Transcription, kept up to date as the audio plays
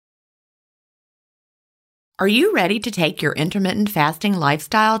Are you ready to take your intermittent fasting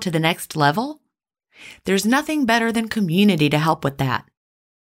lifestyle to the next level? There's nothing better than community to help with that.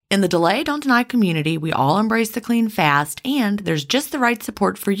 In the Delay Don't Deny community, we all embrace the clean fast, and there's just the right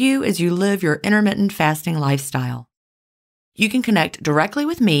support for you as you live your intermittent fasting lifestyle. You can connect directly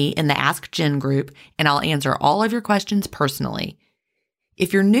with me in the Ask Jen group, and I'll answer all of your questions personally.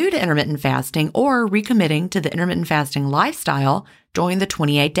 If you're new to intermittent fasting or recommitting to the intermittent fasting lifestyle, join the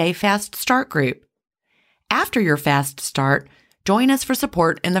 28-Day Fast Start group. After your fast start, join us for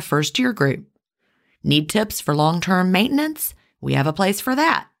support in the First Year group. Need tips for long-term maintenance? We have a place for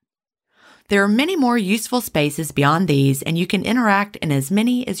that. There are many more useful spaces beyond these, and you can interact in as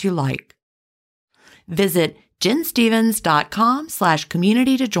many as you like. Visit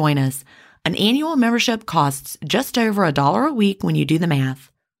jenstevens.com/community to join us. An annual membership costs just over $1 a week when you do the math.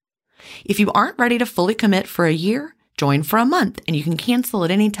 If you aren't ready to fully commit for a year, join for a month and you can cancel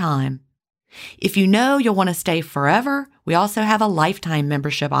at any time. If you know you'll want to stay forever, we also have a lifetime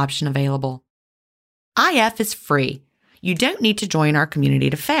membership option available. IF is free. You don't need to join our community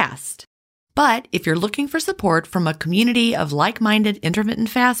to fast. But if you're looking for support from a community of like-minded intermittent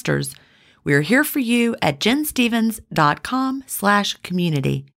fasters, we're here for you at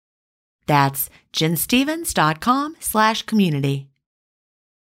jenstevens.com/community. That's jenstevens.com/community.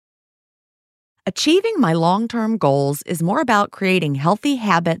 Achieving my long-term goals is more about creating healthy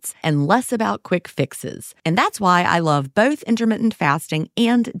habits and less about quick fixes. And that's why I love both intermittent fasting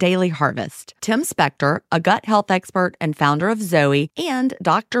and Daily Harvest. Tim Spector, a gut health expert and founder of Zoe, and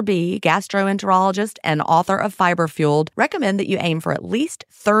Dr. B, gastroenterologist and author of Fiber Fueled, recommend that you aim for at least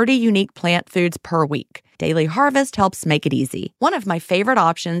 30 unique plant foods per week. Daily Harvest helps make it easy. One of my favorite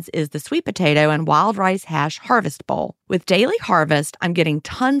options is the sweet potato and wild rice hash harvest bowl. With Daily Harvest, I'm getting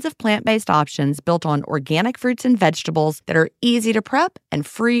tons of plant-based options built on organic fruits and vegetables that are easy to prep and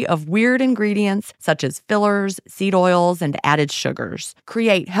free of weird ingredients such as fillers, seed oils, and added sugars.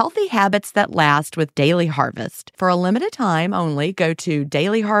 Create healthy habits that last with Daily Harvest. For a limited time only, go to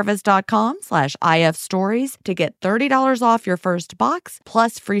dailyharvest.com/ifstories to get $30 off your first box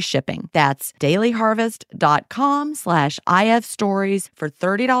plus free shipping. That's dailyharvest.com/ifstories for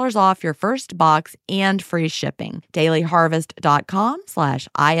 $30 off your first box and free shipping. dailyharvest.com/ifstories.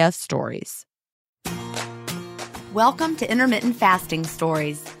 Welcome to Intermittent Fasting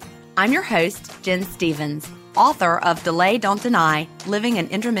Stories. I'm your host, Jen Stevens, author of Delay Don't Deny, Living an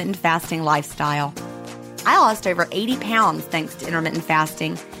Intermittent Fasting Lifestyle. I lost over 80 pounds thanks to intermittent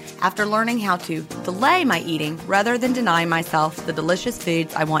fasting after learning how to delay my eating rather than deny myself the delicious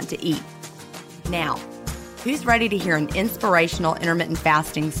foods I want to eat. Now, who's ready to hear an inspirational intermittent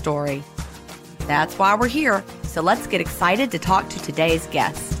fasting story? That's why we're here, so let's get excited to talk to today's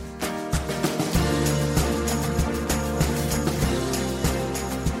guest.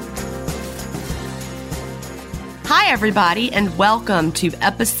 Hi, everybody, and welcome to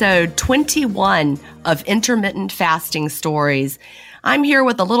episode 21 of Intermittent Fasting Stories. I'm here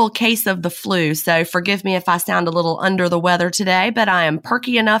with a little case of the flu, so forgive me if I sound a little under the weather today, but I am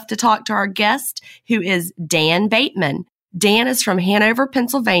perky enough to talk to our guest, who is Dan Bateman. Dan is from Hanover,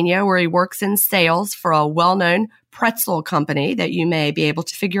 Pennsylvania, where he works in sales for a well-known pretzel company that you may be able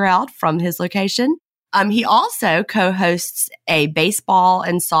to figure out from his location. He also co-hosts a baseball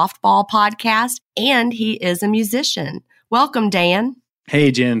and softball podcast, and he is a musician. Welcome, Dan.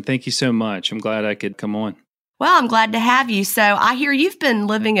 Hey, Jen. Thank you so much. I'm glad I could come on. Well, I'm glad to have you. So I hear you've been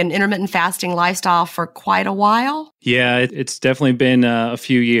living an intermittent fasting lifestyle for quite a while. Yeah, it's definitely been a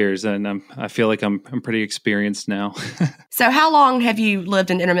few years, and I feel like I'm pretty experienced now. So how long have you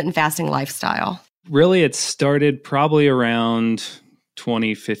lived an intermittent fasting lifestyle? Really, it started probably around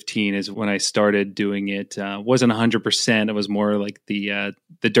 2015 is when I started doing it. Wasn't 100%. It was more like the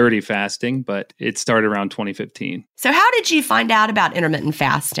dirty fasting, but it started around 2015. So how did you find out about intermittent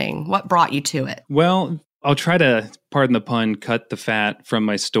fasting? What brought you to it? Well, I'll try to, pardon the pun, cut the fat from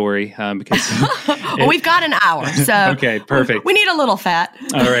my story because well, we've got an hour, so okay, perfect. We need a little fat.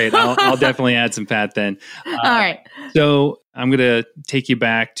 All right, I'll definitely add some fat then. All right. So I'm going to take you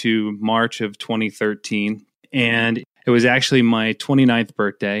back to March of 2013, and it was actually my 29th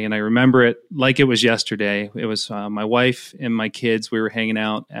birthday, and I remember it like it was yesterday. It was my wife and my kids. We were hanging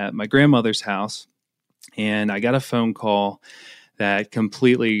out at my grandmother's house, and I got a phone call that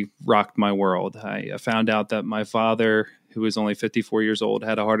completely rocked my world. I found out that my father, who was only 54 years old,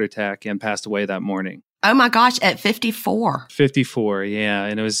 had a heart attack and passed away that morning. Oh my gosh, at 54. 54, yeah.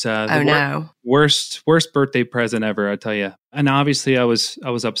 And it was no. worst birthday present ever, I tell you. And obviously I was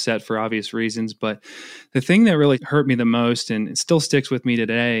upset for obvious reasons, but the thing that really hurt me the most, and it still sticks with me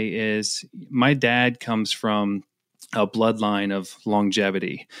today, is my dad comes from a bloodline of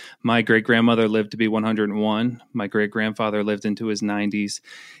longevity. My great-grandmother lived to be 101. My great-grandfather lived into his 90s.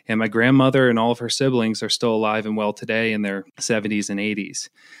 And my grandmother and all of her siblings are still alive and well today in their 70s and 80s.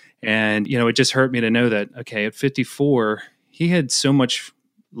 And, it just hurt me to know that, okay, at 54, he had so much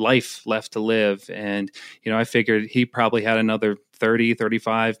life left to live. And, I figured he probably had another 30,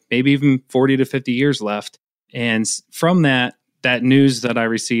 35, maybe even 40 to 50 years left. And from that news that I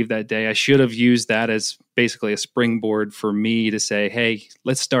received that day, I should have used that as basically a springboard for me to say, hey,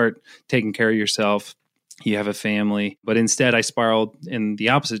 let's start taking care of yourself. You have a family. But instead, I spiraled in the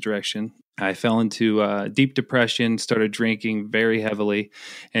opposite direction. I fell into deep depression, started drinking very heavily,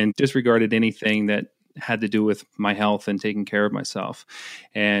 and disregarded anything that had to do with my health and taking care of myself.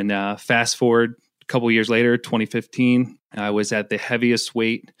 And fast forward a couple years later, 2015, I was at the heaviest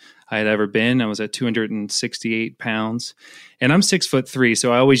weight I had ever been. I was at 268 pounds, and I'm 6'3".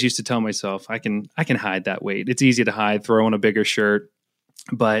 So I always used to tell myself, I can hide that weight. It's easy to hide, throw on a bigger shirt.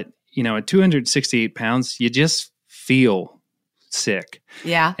 But, at 268 pounds, you just feel sick.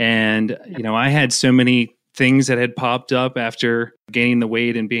 Yeah. And, I had so many things that had popped up after gaining the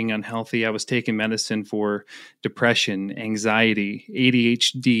weight and being unhealthy. I was taking medicine for depression, anxiety,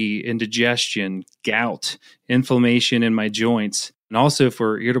 ADHD, indigestion, gout, inflammation in my joints, and also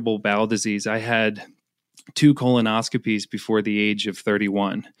for irritable bowel disease. I had 2 colonoscopies before the age of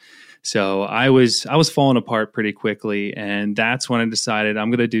 31. So I was falling apart pretty quickly, and that's when I decided I'm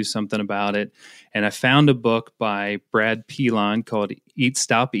going to do something about it. And I found a book by Brad Pilon called Eat,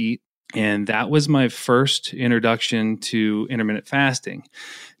 Stop, Eat. And that was my first introduction to intermittent fasting.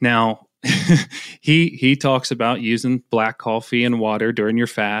 Now, he talks about using black coffee and water during your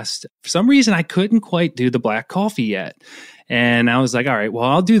fast. For some reason, I couldn't quite do the black coffee yet. And I was like, all right, well,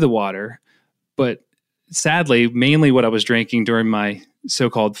 I'll do the water. But sadly, mainly what I was drinking during my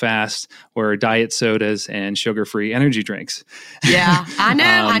so-called fast were diet sodas and sugar-free energy drinks. Yeah, I know.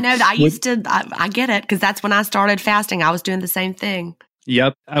 I know. I get it, because that's when I started fasting. I was doing the same thing.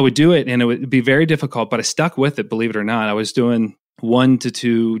 Yep. I would do it, and it would be very difficult, but I stuck with it, believe it or not. I was doing 1 to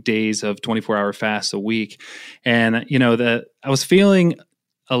 2 days of 24-hour fasts a week. And, I was feeling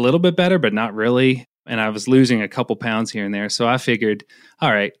a little bit better, but not really. And I was losing a couple pounds here and there. So I figured,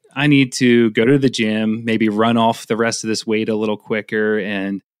 all right, I need to go to the gym, maybe run off the rest of this weight a little quicker,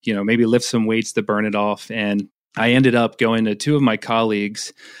 and, maybe lift some weights to burn it off. And I ended up going to 2 of my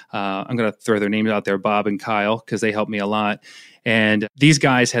colleagues. I'm going to throw their names out there, Bob and Kyle, because they helped me a lot. And these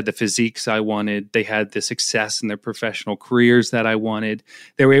guys had the physiques I wanted. They had the success in their professional careers that I wanted.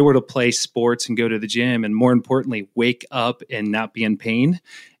 They were able to play sports and go to the gym, and more importantly, wake up and not be in pain.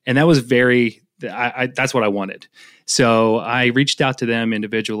 And that was that's what I wanted. So I reached out to them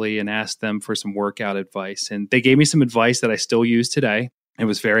individually and asked them for some workout advice. And they gave me some advice that I still use today. It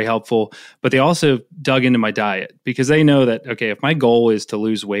was very helpful. But they also dug into my diet, because they know that, okay, if my goal is to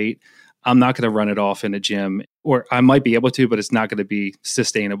lose weight, I'm not going to run it off in a gym, or I might be able to, but it's not going to be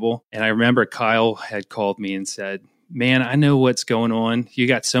sustainable. And I remember Kyle had called me and said, man, I know what's going on. You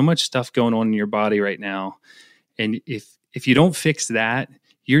got so much stuff going on in your body right now. And if you don't fix that,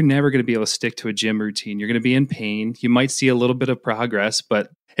 you're never going to be able to stick to a gym routine. You're going to be in pain. You might see a little bit of progress,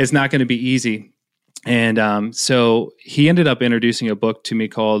 but it's not going to be easy. And so he ended up introducing a book to me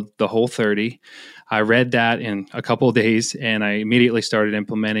called The Whole30. I read that in a couple of days, and I immediately started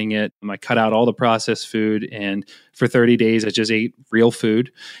implementing it. I cut out all the processed food, and for 30 days, I just ate real food.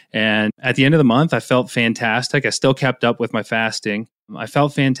 And at the end of the month, I felt fantastic. I still kept up with my fasting. I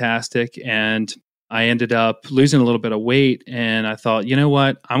felt fantastic, and I ended up losing a little bit of weight. And I thought, you know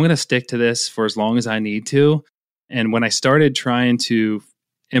what? I'm going to stick to this for as long as I need to. And when I started trying to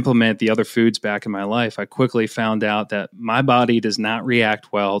implement the other foods back in my life, I quickly found out that my body does not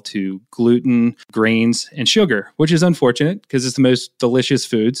react well to gluten, grains, and sugar, which is unfortunate because it's the most delicious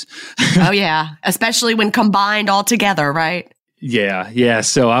foods. Oh, yeah. Especially when combined all together, right? Yeah.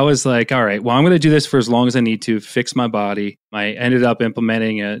 So I was like, all right, well, I'm going to do this for as long as I need to fix my body. I ended up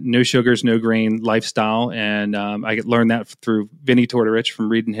implementing a no sugars, no grain lifestyle. And I learned that through Vinnie Tortorich from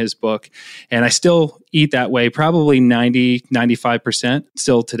reading his book. And I still eat that way, probably 95%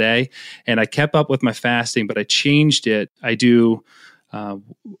 still today. And I kept up with my fasting, but I changed it. I do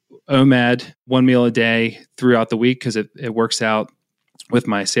OMAD, 1 meal a day throughout the week because it works out with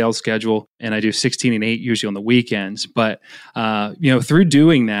my sales schedule, and I do 16 and 8 usually on the weekends. But, through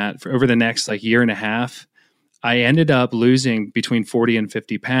doing that for over the next year and a half, I ended up losing between 40 and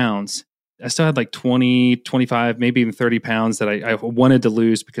 50 pounds. I still had 20, 25, maybe even 30 pounds that I wanted to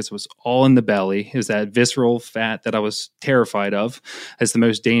lose because it was all in the belly. It was that visceral fat that I was terrified of as the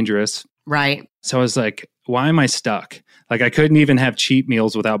most dangerous. Right. So I was like, why am I stuck? Like I couldn't even have cheat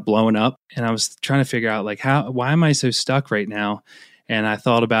meals without blowing up. And I was trying to figure out like why am I so stuck right now? And I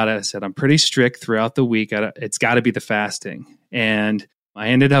thought about it. I said, I'm pretty strict throughout the week. It's got to be the fasting. And I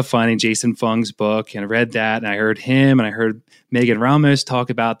ended up finding Jason Fung's book and I read that. And I heard him and I heard Megan Ramos talk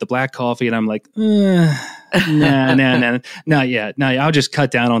about the black coffee. And I'm like, nah, not yet. No, I'll just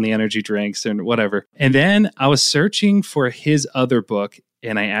cut down on the energy drinks and whatever. And then I was searching for his other book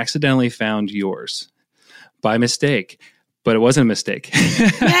and I accidentally found yours by mistake. But it wasn't a mistake.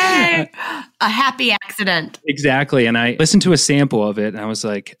 Yay! A happy accident. Exactly. And I listened to a sample of it and I was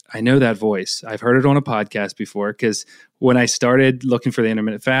like, I know that voice. I've heard it on a podcast before because when I started looking for the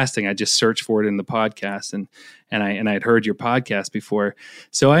intermittent fasting, I just searched for it in the podcast and I'd heard your podcast before.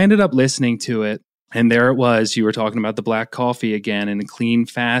 So I ended up listening to it and there it was. You were talking about the black coffee again and the clean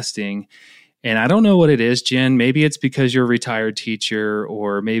fasting. And I don't know what it is, Jen. Maybe it's because you're a retired teacher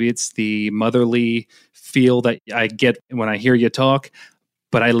or maybe it's the motherly feel that I get when I hear you talk,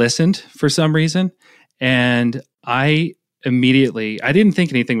 but I listened for some reason. And I didn't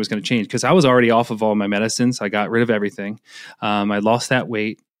think anything was going to change because I was already off of all my medicines. I got rid of everything. I lost that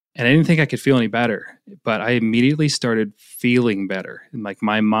weight and I didn't think I could feel any better, but I immediately started feeling better. And like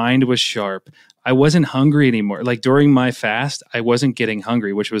my mind was sharp. I wasn't hungry anymore. Like during my fast, I wasn't getting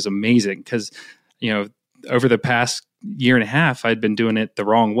hungry, which was amazing because, over the past year and a half, I'd been doing it the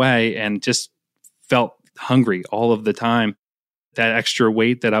wrong way and just felt hungry all of the time. That extra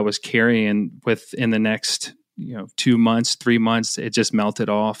weight that I was carrying within the next, 2 months, 3 months, it just melted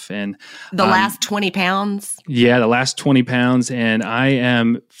off. And the last 20 pounds? Yeah, the last 20 pounds. And I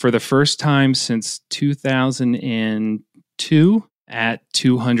am, for the first time since 2002, at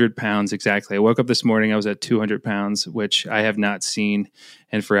 200 pounds exactly. I woke up this morning, I was at 200 pounds, which I have not seen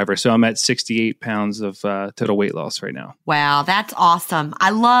in forever. So I'm at 68 pounds of total weight loss right now. Wow, that's awesome.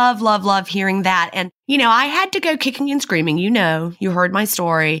 I love, love, love hearing that. And, I had to go kicking and screaming. You heard my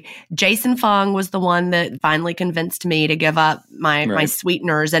story. Jason Fung was the one that finally convinced me to give up my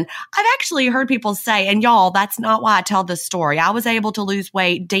sweeteners. And I've actually heard people say, and y'all, that's not why I tell this story. I was able to lose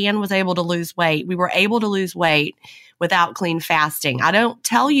weight. Dan was able to lose weight. We were able to lose weight without clean fasting. I don't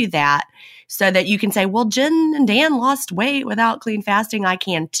tell you that so that you can say, well, Jen and Dan lost weight without clean fasting. I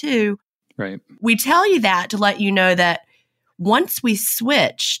can too. Right. We tell you that to let you know that once we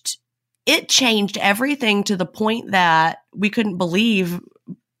switched, it changed everything to the point that we couldn't believe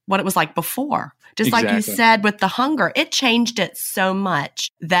what it was like before. Just like you said with the hunger, it changed it so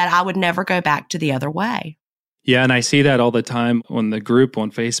much that I would never go back to the other way. Yeah, and I see that all the time on the group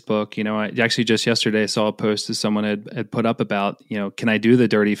on Facebook. I actually just yesterday saw a post that someone had put up about, can I do the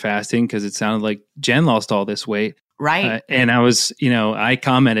dirty fasting? Because it sounded like Jen lost all this weight. Right. And I was, I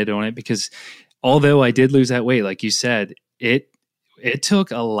commented on it because although I did lose that weight, like you said, it took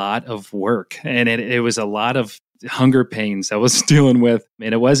a lot of work and it was a lot of hunger pains I was dealing with,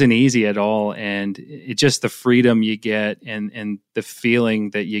 and it wasn't easy at all. And it just the freedom you get and the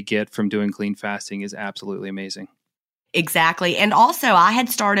feeling that you get from doing clean fasting is absolutely amazing. Exactly. And also I had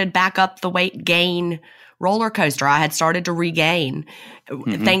started back up the weight gain roller coaster. I had started to regain.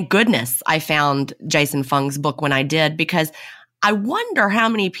 Mm-hmm. Thank goodness I found Jason Fung's book when I did, because I wonder how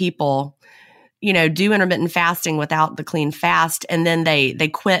many people do intermittent fasting without the clean fast, and then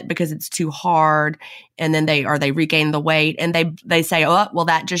they quit because it's too hard, and then they regain the weight, and they say, oh, well,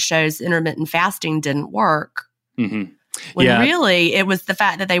 that just shows intermittent fasting didn't work. Mm-hmm. When really it was the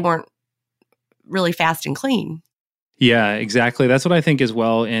fact that they weren't really fasting clean. Yeah, exactly. That's what I think as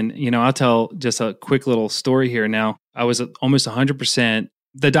well. And, I'll tell just a quick little story here. Now, I was almost 100%.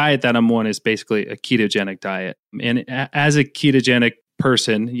 The diet that I'm on is basically a ketogenic diet. And as a ketogenic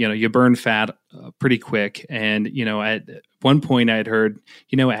person, you burn fat pretty quick. And, at one point I had heard,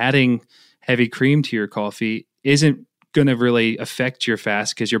 adding heavy cream to your coffee isn't going to really affect your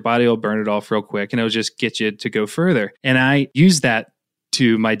fast because your body will burn it off real quick and it'll just get you to go further. And I used that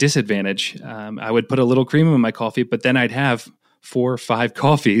to my disadvantage. I would put a little cream in my coffee, but then I'd have 4 or 5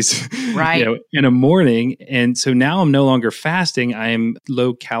 coffees right. In a morning. And so now I'm no longer fasting. I am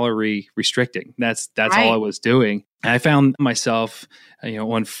low calorie restricting. That's right. All I was doing. And I found myself,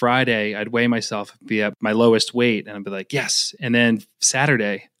 on Friday, I'd weigh myself, be at my lowest weight, and I'd be like, yes. And then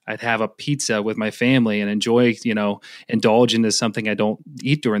Saturday, I'd have a pizza with my family and enjoy, indulge into something I don't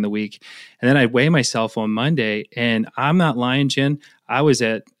eat during the week. And then I'd weigh myself on Monday, and I'm not lying, Jen. I was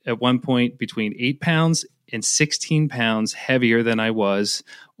at one point between 8 pounds and 16 pounds heavier than I was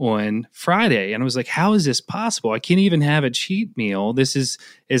on Friday. And I was like, how is this possible? I can't even have a cheat meal.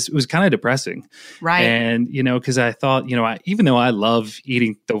 It was kind of depressing. Right. And, because I thought, even though I love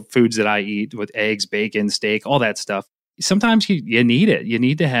eating the foods that I eat with eggs, bacon, steak, all that stuff, sometimes you need it. You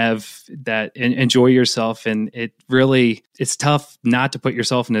need to have that and enjoy yourself. And it's tough not to put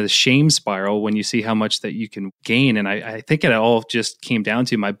yourself into the shame spiral when you see how much that you can gain. And I think it all just came down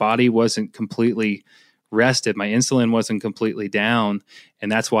to my body wasn't completely rested. My insulin wasn't completely down.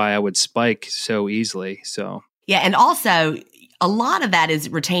 And that's why I would spike so easily. So, yeah. And also a lot of that is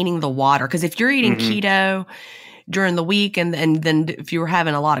retaining the water. Because if you're eating keto during the week and then if you were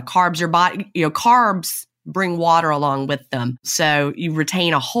having a lot of carbs, your body, carbs bring water along with them. So you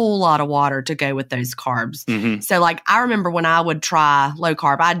retain a whole lot of water to go with those carbs. So like I remember when I would try low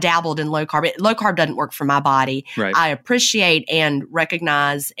carb, I dabbled in low carb. Low carb doesn't work for my body. Right. I appreciate and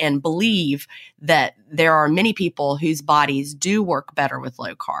recognize and believe that there are many people whose bodies do work better with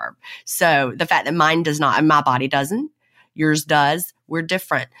low carb. So the fact that mine does not and my body doesn't, yours does, we're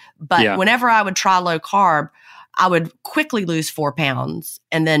different. But whenever I would try low carb, I would quickly lose 4 pounds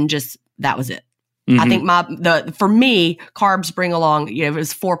and then that was it. I think for me, carbs bring along, if it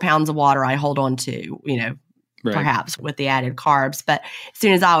was 4 pounds of water I hold on to, perhaps with the added carbs. But as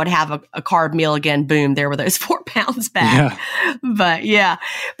soon as I would have a carb meal again, boom, there were those 4 pounds back. Yeah.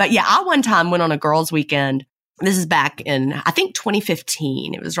 But I one time went on a girls' weekend. This is back in, I think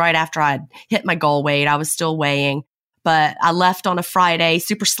 2015. It was right after I'd hit my goal weight. I was still weighing, but I left on a Friday,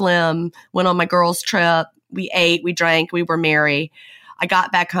 super slim, went on my girls' trip. We ate, we drank, we were merry. I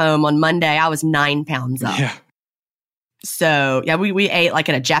got back home on Monday. I was 9 pounds up. Yeah. So we ate like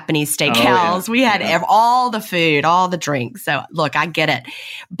at a Japanese steakhouse. We had all the food, all the drinks. So look, I get it.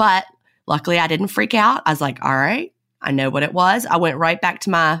 But luckily I didn't freak out. I was like, all right, I know what it was. I went right back to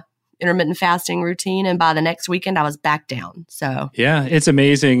my intermittent fasting routine. And by the next weekend, I was back down. So yeah, it's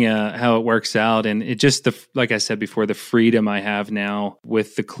amazing how it works out. And it just, like I said before, the freedom I have now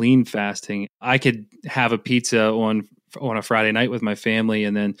with the clean fasting, I could have a pizza on a Friday night with my family,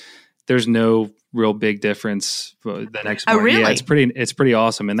 and then there's no real big difference the next morning. Oh, really? Yeah, it's pretty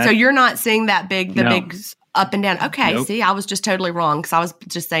awesome. And so you're not seeing that big up and down. Okay. Nope. See, I was just totally wrong because I was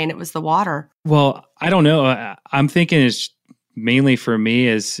just saying it was the water. Well, I don't know. I'm thinking it's mainly for me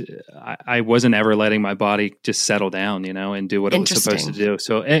is I wasn't ever letting my body just settle down, and do what it was supposed to do.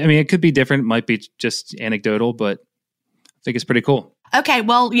 So, I mean, it could be different. It might be just anecdotal, but I think it's pretty cool. Okay,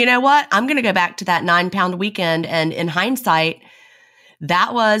 well, you know what? I'm going to go back to that 9 pound weekend. And in hindsight,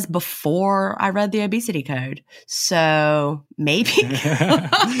 that was before I read the obesity code. So maybe, that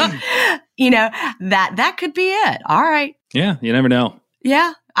could be it. All right. Yeah, you never know.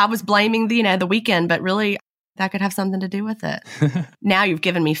 Yeah, I was blaming the weekend, but really that could have something to do with it. Now you've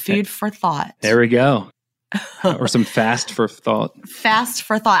given me food for thought. There we go. Or some fast for thought. Fast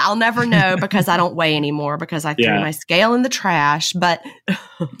for thought. I'll never know because I don't weigh anymore because I threw my scale in the trash. But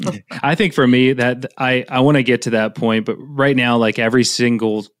I think for me that I want to get to that point. But right now, like every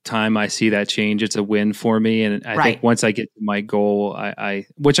single time I see that change, it's a win for me. And I think once I get to my goal,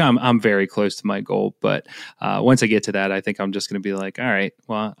 which I'm very close to my goal. But once I get to that, I think I'm just going to be like, all right,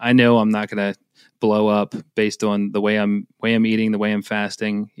 well, I know I'm not going to blow up based on the way I'm eating, the way I'm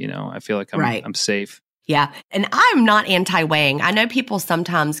fasting. I feel like I'm safe. Yeah. And I'm not anti-weighing. I know people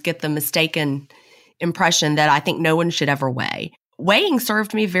sometimes get the mistaken impression that I think no one should ever weigh. Weighing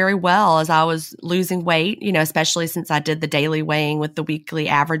served me very well as I was losing weight, especially since I did the daily weighing with the weekly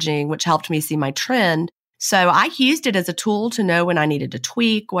averaging, which helped me see my trend. So I used it as a tool to know when I needed to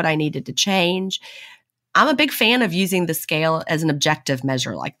tweak, what I needed to change. I'm a big fan of using the scale as an objective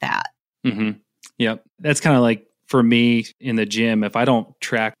measure like that. Mm-hmm. Yep. That's kind of like, for me in the gym, if I don't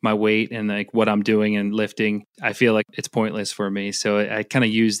track my weight and like what I'm doing and lifting, I feel like it's pointless for me. So I kind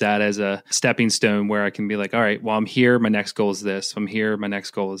of use that as a stepping stone where I can be like, all right, well, I'm here. My next goal is this. I'm here. My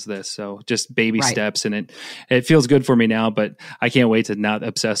next goal is this. So just baby steps. And it feels good for me now, but I can't wait to not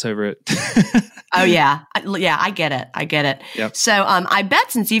obsess over it. Oh, yeah. Yeah, I get it. Yep. So I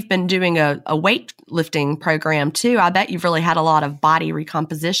bet since you've been doing a weightlifting program too, I bet you've really had a lot of body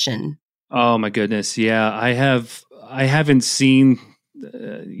recomposition. Oh my goodness. Yeah. I haven't seen,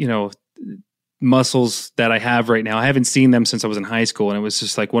 muscles that I have right now. I haven't seen them since I was in high school. And it was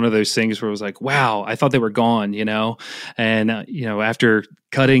just like one of those things where it was like, wow, I thought they were gone, and, after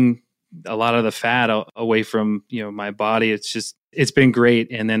cutting a lot of the fat away from, my body, it's been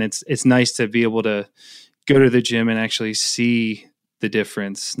great. And then it's nice to be able to go to the gym and actually see the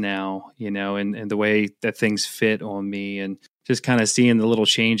difference now, and the way that things fit on me and just kind of seeing the little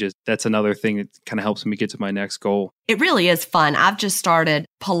changes. That's another thing that kind of helps me get to my next goal. It really is fun. I've just started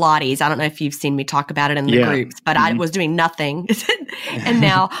Pilates. I don't know if you've seen me talk about it in the groups, but I was doing nothing. And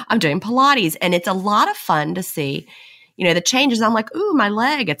now I'm doing Pilates. And it's a lot of fun to see, the changes. I'm like, ooh, my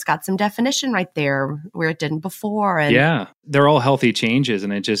leg, it's got some definition right there where it didn't before. And yeah, they're all healthy changes,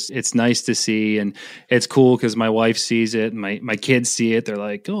 and it's nice to see, and it's cool because my wife sees it, and my kids see it. They're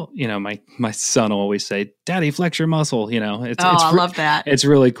like, oh, my son will always say, "Daddy, flex your muscle." I love that. It's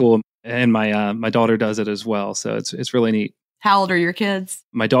really cool, and my daughter does it as well. So it's really neat. How old are your kids?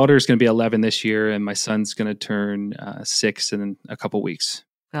 My daughter's going to be 11 this year, and my son's going to turn 6 in a couple weeks.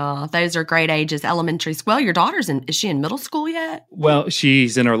 Oh, those are great ages. Elementary school. Well, your daughter's is she in middle school yet? Well,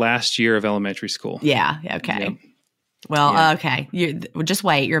 she's in her last year of elementary school. Yeah. Okay. Yep. Well, yeah. Okay. You just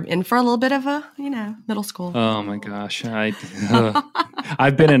wait. You're in for a little bit of a, middle school. Oh my gosh.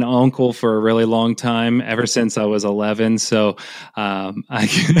 I've been an uncle for a really long time, ever since I was 11. So,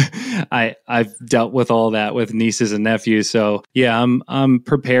 I've dealt with all that with nieces and nephews. So yeah, I'm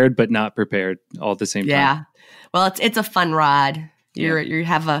prepared, but not prepared all at the same time. Yeah. Well, it's a fun ride. You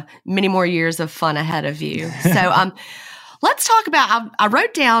have many more years of fun ahead of you. So, let's talk about, I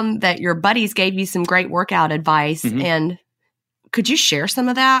wrote down that your buddies gave you some great workout advice. Mm-hmm. And could you share some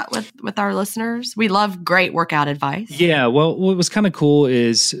of that with our listeners? We love great workout advice. Yeah. Well, what was kind of cool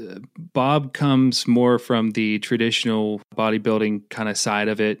is Bob comes more from the traditional bodybuilding kind of side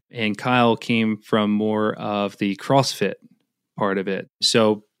of it. And Kyle came from more of the CrossFit part of it.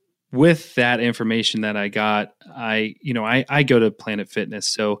 So with that information that I got, I go to Planet Fitness,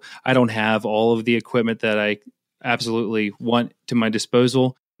 so I don't have all of the equipment that I absolutely want to my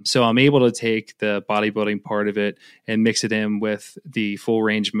disposal. So I'm able to take the bodybuilding part of it and mix it in with the full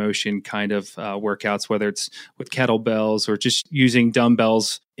range motion kind of workouts, whether it's with kettlebells or just using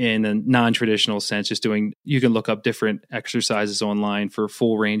dumbbells in a non-traditional sense. You can look up different exercises online for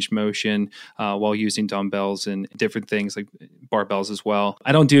full range motion while using dumbbells and different things like barbells as well.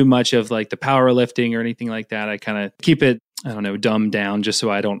 I don't do much of like the powerlifting or anything like that. I kind of keep it, dumbed down just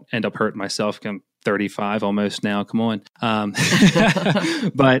so I don't end up hurting myself. I'm 35 almost now. Come on.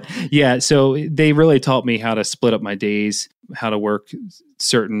 But yeah, so they really taught me how to split up my days, how to work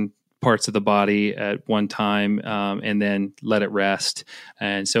certain parts of the body at one time, and then let it rest.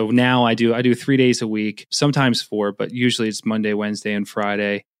 And so now I do 3 days a week, sometimes 4, but usually it's Monday, Wednesday, and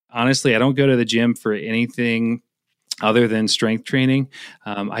Friday. Honestly, I don't go to the gym for anything other than strength training.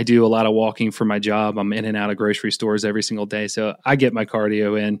 I do a lot of walking for my job. I'm in and out of grocery stores every single day. So I get my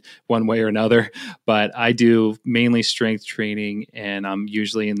cardio in one way or another, but I do mainly strength training, and I'm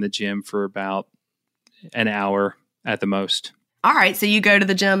usually in the gym for about an hour at the most. All right. So you go to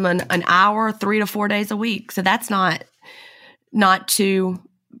the gym an hour, 3 to 4 days a week. So that's not too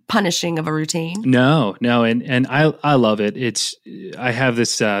punishing of a routine. No. And I love it. I have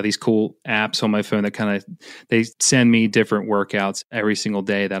these cool apps on my phone that they send me different workouts every single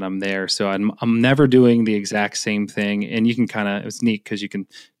day that I'm there. So I'm never doing the exact same thing. And you can it's neat because you can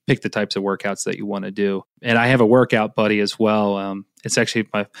pick the types of workouts that you want to do. And I have a workout buddy as well. It's actually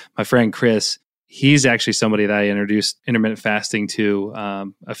my friend Chris. He's actually somebody that I introduced intermittent fasting to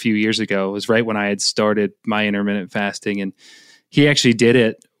a few years ago. It was right when I had started my intermittent fasting, and he actually did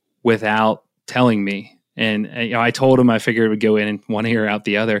it without telling me. And I told him I figured it would go in one ear out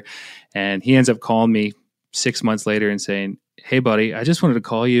the other. And he ends up calling me 6 months later and saying, "Hey, buddy, I just wanted to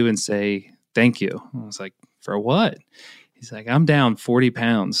call you and say thank you." I was like, "For what?" He's like, "I'm down 40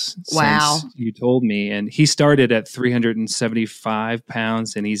 pounds since you told me." And he started at 375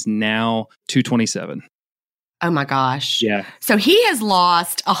 pounds, and he's now 227. Oh my gosh. Yeah. So he has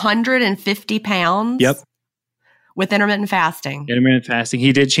lost 150 pounds. Yep. With intermittent fasting. Intermittent fasting.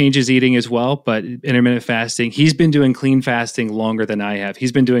 He did change his eating as well, but intermittent fasting, he's been doing clean fasting longer than I have.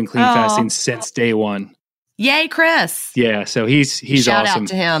 He's been doing clean fasting since day one. Yay, Chris. Yeah, so he's Shout awesome. Out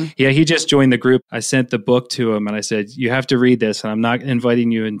to him. Yeah, he just joined the group. I sent the book to him and I said, "You have to read this, and I'm not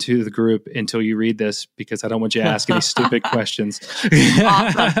inviting you into the group until you read this because I don't want you to ask any stupid questions."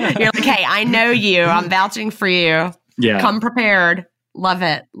 Awesome. You're like, "Hey, I know you. I'm vouching for you. Yeah. Come prepared." Love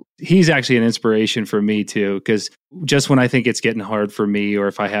it. He's actually an inspiration for me too, because just when I think it's getting hard for me, or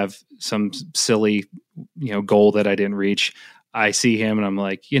if I have some silly, goal that I didn't reach, I see him and I'm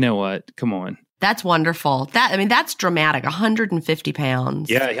like, you know what? Come on. That's wonderful. That's dramatic. 150 pounds.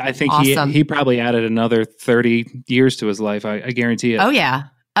 Yeah, I think awesome. he probably added another 30 years to his life. I guarantee it. Oh yeah.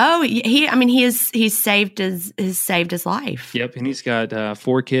 Oh, he's saved his life. Yep, and he's got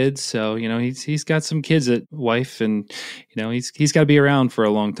 4 kids, so he's got some kids at wife, and he's got to be around for a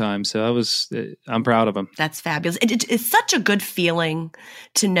long time. So I'm proud of him. That's fabulous. It's such a good feeling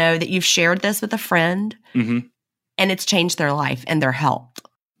to know that you've shared this with a friend, mm-hmm. and it's changed their life and their health.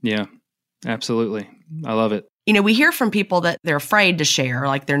 Yeah, absolutely. I love it. We hear from people that they're afraid to share,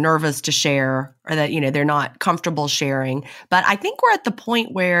 like they're nervous to share, or that, they're not comfortable sharing. But I think we're at the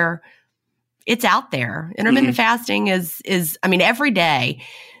point where it's out there. Intermittent fasting is, I mean, every day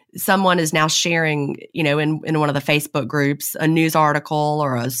someone is now sharing, in one of the Facebook groups, a news article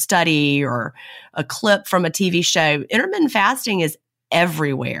or a study or a clip from a TV show. Intermittent fasting is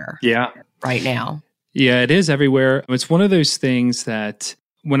everywhere. Right now. Yeah, it is everywhere. It's one of those things that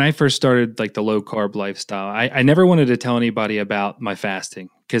when I first started like the low carb lifestyle, I never wanted to tell anybody about my fasting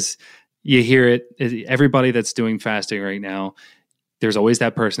because you hear it, everybody that's doing fasting right now, there's always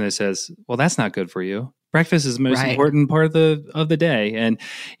that person that says, well, that's not good for you. Breakfast is the most important part of the day. And,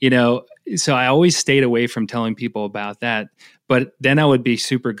 so I always stayed away from telling people about that. But then I would be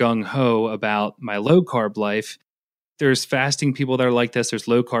super gung-ho about my low carb life. There's fasting people that are like this. There's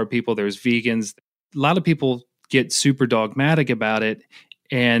low carb people. There's vegans. A lot of people get super dogmatic about it,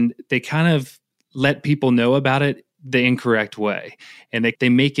 and they kind of let people know about it the incorrect way. And they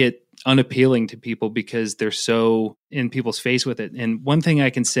make it unappealing to people because they're so in people's face with it. And one thing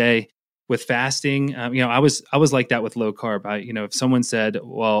I can say with fasting, I was like that with low carb. If someone said,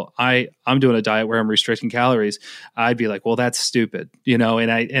 well, I'm doing a diet where I'm restricting calories, I'd be like, well, that's stupid, and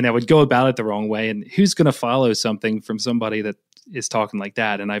I would go about it the wrong way. And who's going to follow something from somebody that is talking like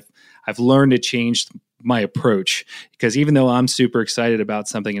that? And I've learned to change my approach, because even though I'm super excited about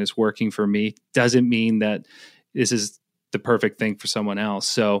something and it's working for me, doesn't mean that this is the perfect thing for someone else.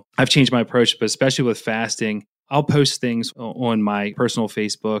 So I've changed my approach, but especially with fasting, I'll post things on my personal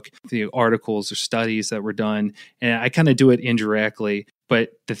Facebook, the articles or studies that were done, and I kind of do it indirectly. But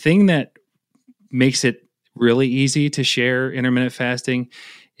the thing that makes it really easy to share intermittent fasting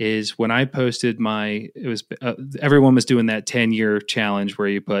is when I posted everyone was doing that 10-year challenge where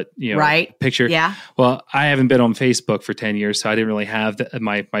you put, a picture. Yeah. Well, I haven't been on Facebook for 10 years, so I didn't really have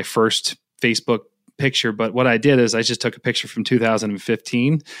my first Facebook picture. But what I did is I just took a picture from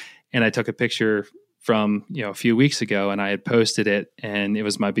 2015, and I took a picture from, a few weeks ago, and I had posted it, and it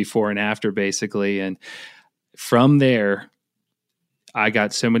was my before and after basically. And from there, I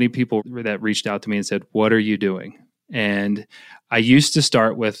got so many people that reached out to me and said, what are you doing? And I used to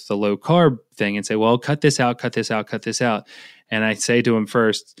start with the low carb thing and say, well, cut this out, cut this out, cut this out. And I say to them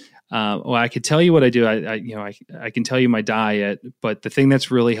first, well, I could tell you what I do. I can tell you my diet, but the thing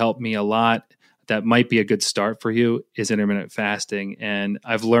that's really helped me a lot that might be a good start for you is intermittent fasting. And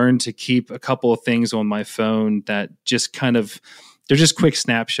I've learned to keep a couple of things on my phone that just they're just quick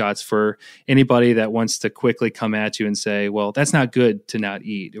snapshots for anybody that wants to quickly come at you and say, well, that's not good to not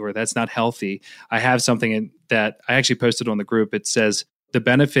eat, or that's not healthy. I have something that I actually posted on the group. It says the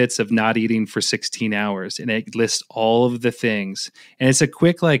benefits of not eating for 16 hours. And it lists all of the things. And it's a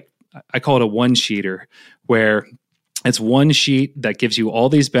quick, I call it a one-sheeter, where it's one sheet that gives you all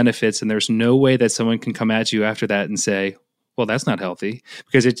these benefits, and there's no way that someone can come at you after that and say, well, that's not healthy,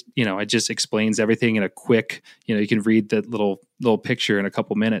 because it just explains everything in a quick, you can read the little picture in a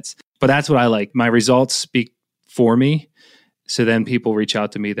couple minutes. But that's what I like. My results speak for me. So then people reach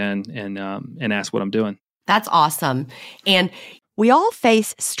out to me then and ask what I'm doing. That's awesome. And we all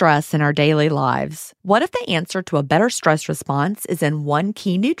face stress in our daily lives. What if the answer to a better stress response is in one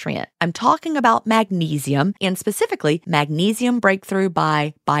key nutrient? I'm talking about magnesium, and specifically Magnesium Breakthrough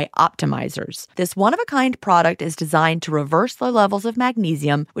by Bioptimizers. This one-of-a-kind product is designed to reverse low levels of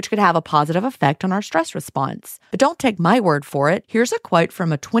magnesium, which could have a positive effect on our stress response. But don't take my word for it. Here's a quote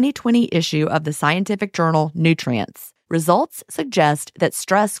from a 2020 issue of the scientific journal Nutrients. Results suggest that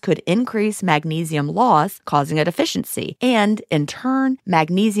stress could increase magnesium loss, causing a deficiency. And, in turn,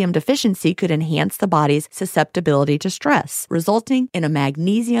 magnesium deficiency could enhance the body's susceptibility to stress, resulting in a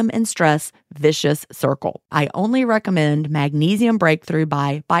magnesium and stress vicious circle. I only recommend Magnesium Breakthrough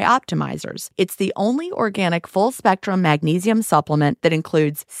by Bioptimizers. It's the only organic full-spectrum magnesium supplement that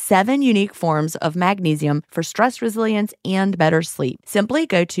includes 7 unique forms of magnesium for stress resilience and better sleep. Simply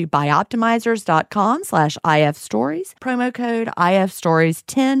go to bioptimizers.com/ifstories, promo code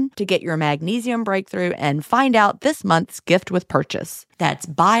IFStories10 to get your Magnesium Breakthrough and find out this month's gift with purchase. That's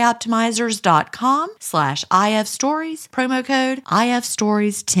bioptimizers.com/IFstories, promo code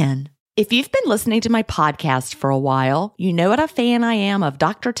IFStories10. If you've been listening to my podcast for a while, you know what a fan I am of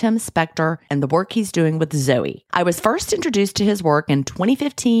Dr. Tim Spector and the work he's doing with Zoe. I was first introduced to his work in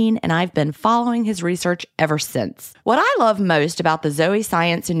 2015, and I've been following his research ever since. What I love most about the Zoe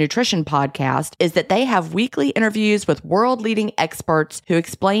Science and Nutrition podcast is that they have weekly interviews with world-leading experts who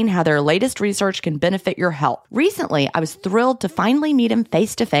explain how their latest research can benefit your health. Recently, I was thrilled to finally meet him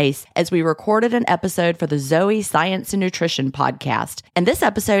face-to-face as we recorded an episode for the Zoe Science and Nutrition podcast, and this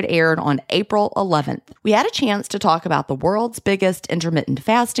episode aired on April 11th. We had a chance to talk about the world's biggest intermittent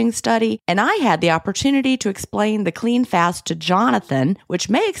fasting study, and I had the opportunity to explain the clean fast to Jonathan, which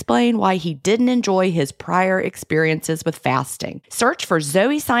may explain why he didn't enjoy his prior experiences with fasting. Search for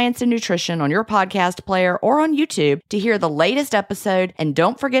Zoe Science and Nutrition on your podcast player or on YouTube to hear the latest episode, and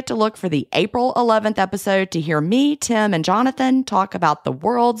don't forget to look for the April 11th episode to hear me, Tim, and Jonathan talk about the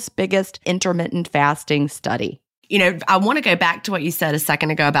world's biggest intermittent fasting study. You know, I want to go back to what you said a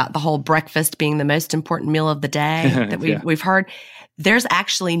second ago about the whole breakfast being the most important meal of the day that we've heard. There's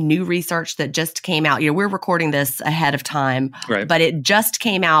actually new research that just came out. You know, we're recording this ahead of time, right, but it just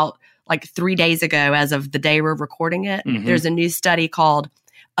came out like 3 days ago as of the day we're recording it. Mm-hmm. There's a new study called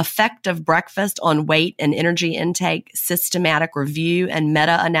Effect of Breakfast on Weight and Energy Intake, Systematic Review and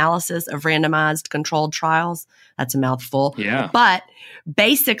Meta-Analysis of Randomized Controlled Trials. That's a mouthful. Yeah. But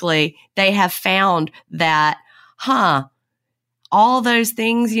basically, they have found that all those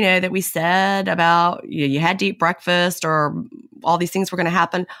things, you know, that we said about you had to eat breakfast or all these things were going to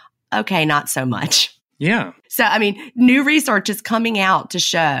happen. Okay, not so much. Yeah. So, I mean, new research is coming out to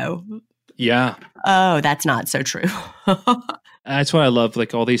show. Yeah. Oh, that's not so true. That's why I love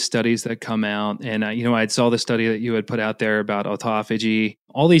like all these studies that come out. And, I saw the study that you had put out there about autophagy,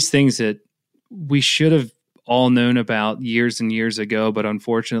 all these things that we should have all known about years and years ago, but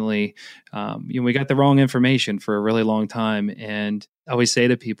unfortunately, we got the wrong information for a really long time. And I always say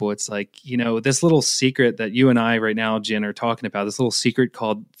to people, it's like, this little secret that you and I right now, Jen, are talking about, this little secret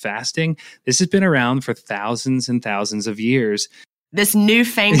called fasting, this has been around for thousands and thousands of years. This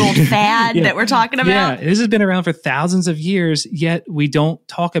newfangled fad that we're talking about? Yeah, this has been around for thousands of years, yet we don't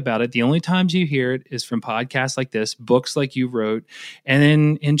talk about it. The only times you hear it is from podcasts like this, books like you wrote, and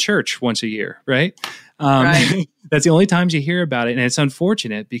then in church once a year, right? Right. That's the only times you hear about it. And it's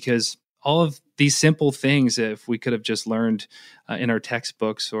unfortunate because all of these simple things, if we could have just learned in our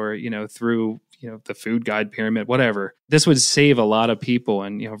textbooks or, through the food guide pyramid, whatever, this would save a lot of people.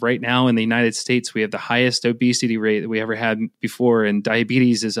 And, right now in the United States, we have the highest obesity rate that we ever had before, and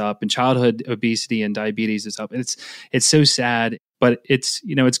diabetes is up, and childhood obesity and diabetes is up. And it's so sad, but it's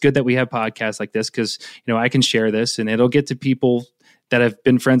good that we have podcasts like this because, I can share this and it'll get to people that have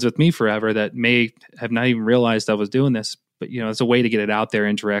been friends with me forever that may have not even realized I was doing this, but, it's a way to get it out there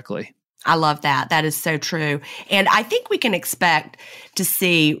indirectly. I love that. That is so true. And I think we can expect to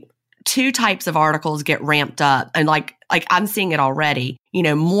see two types of articles get ramped up. And like I'm seeing it already,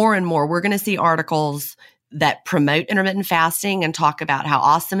 more and more, we're going to see articles that promote intermittent fasting and talk about how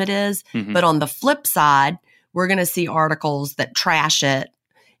awesome it is. Mm-hmm. But on the flip side, we're going to see articles that trash it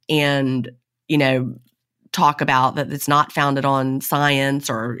and, talk about that it's not founded on science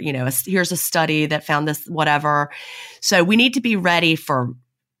or, here's a study that found this, whatever. So we need to be ready for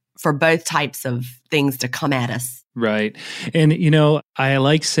both types of things to come at us. Right. And, I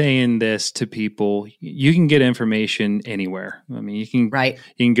like saying this to people. You can get information anywhere. I mean, you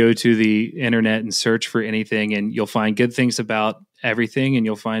can go to the internet and search for anything and you'll find good things about everything and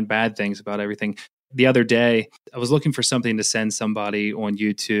you'll find bad things about everything. The other day, I was looking for something to send somebody on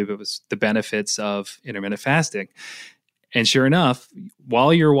YouTube. It was the benefits of intermittent fasting. And sure enough,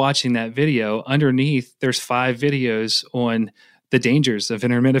 while you're watching that video, underneath, there's 5 videos on the dangers of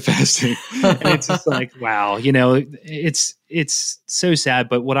intermittent fasting. And it's just like, wow, it's so sad.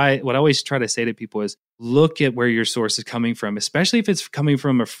 But what I always try to say to people is look at where your source is coming from, especially if it's coming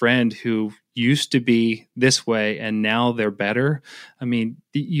from a friend who used to be this way and now they're better. I mean,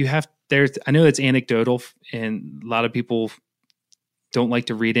 I know that's anecdotal and a lot of people don't like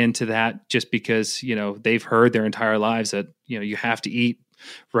to read into that just because, they've heard their entire lives that, you have to eat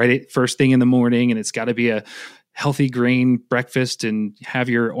right at first thing in the morning and it's got to be a healthy grain breakfast and have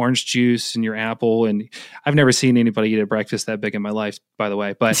your orange juice and your apple. And I've never seen anybody eat a breakfast that big in my life, by the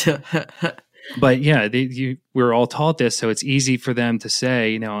way. But but yeah, we're all taught this, so it's easy for them to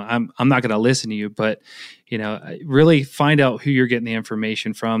say, I'm not going to listen to you. But really find out who you're getting the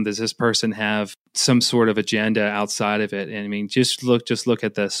information from. Does this person have some sort of agenda outside of it? And I mean, just look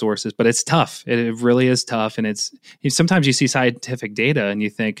at the sources. But it's tough. It really is tough. And sometimes you see scientific data and you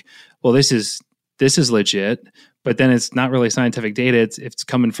think, well, this is legit, but then it's not really scientific data. It's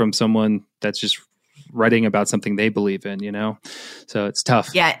coming from someone that's just writing about something they believe in, So it's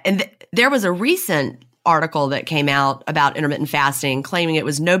tough. Yeah. And there was a recent article that came out about intermittent fasting claiming it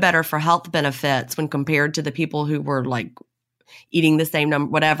was no better for health benefits when compared to the people who were like eating the same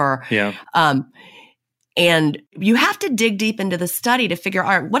number, whatever. Yeah. And you have to dig deep into the study to figure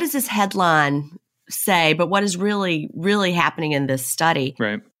out what does this headline say, but what is really, really happening in this study.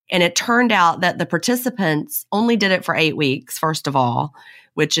 Right. And it turned out that the participants only did it for 8 weeks, first of all,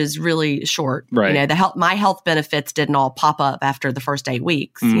 which is really short. Right. You know, my health benefits didn't all pop up after the first 8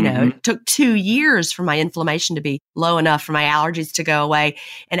 weeks. You know, it took 2 years for my inflammation to be low enough for my allergies to go away.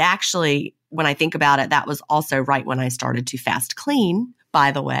 And actually, when I think about it, that was also right when I started to fast clean,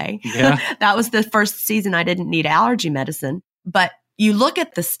 by the way. Yeah. That was the first season I didn't need allergy medicine. But you look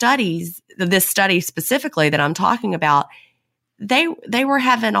at the studies, this study specifically that I'm talking about, they were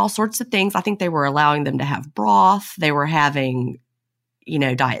having all sorts of things. I think they were allowing them to have broth. They were having, you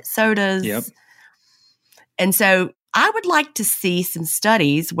know, diet sodas. Yep. And so I would like to see some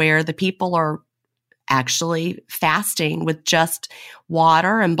studies where the people are actually fasting with just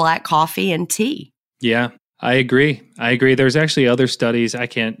water and black coffee and tea. Yeah, I agree. There's actually other studies. I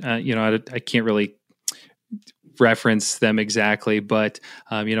can't, I can't really reference them exactly, but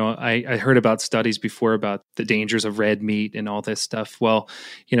I heard about studies before about the dangers of red meat and all this stuff. Well,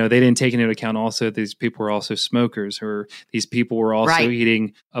 they didn't take into account also these people were also smokers, or these people were also Right.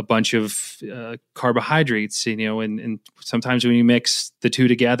 eating a bunch of carbohydrates. And sometimes when you mix the two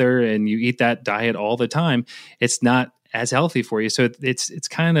together and you eat that diet all the time, it's not as healthy for you. So it's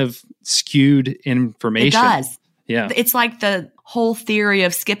kind of skewed information. It does. Yeah. It's like the whole theory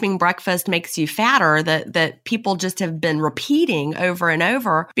of skipping breakfast makes you fatter that people just have been repeating over and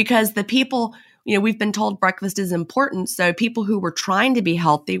over, because the people, we've been told breakfast is important. So people who were trying to be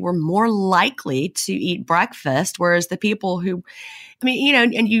healthy were more likely to eat breakfast, whereas the people who,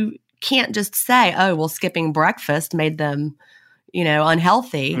 and you can't just say, oh, well, skipping breakfast made them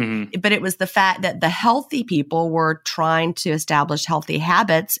unhealthy. Mm-hmm. But it was the fact that the healthy people were trying to establish healthy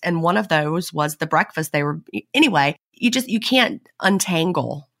habits. And one of those was the breakfast. Anyway, you can't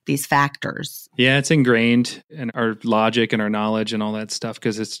untangle these factors. Yeah, it's ingrained in our logic and our knowledge and all that stuff,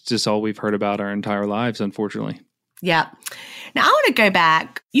 because it's just all we've heard about our entire lives, unfortunately. Yeah. Now I want to go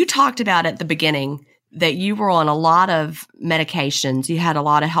back. You talked about at the beginning that you were on a lot of medications. You had a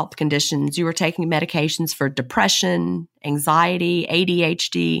lot of health conditions. You were taking medications for depression, anxiety,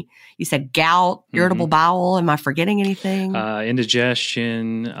 ADHD. You said gout, irritable bowel. Am I forgetting anything?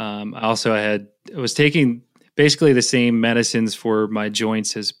 Indigestion. I was taking basically the same medicines for my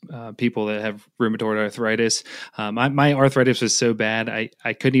joints as people that have rheumatoid arthritis. My arthritis was so bad,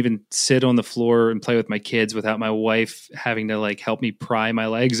 I couldn't even sit on the floor and play with my kids without my wife having to help me pry my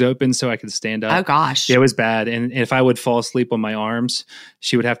legs open so I could stand up. Oh gosh. Yeah, it was bad. And if I would fall asleep on my arms,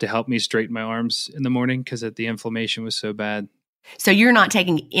 she would have to help me straighten my arms in the morning because the inflammation was so bad. So you're not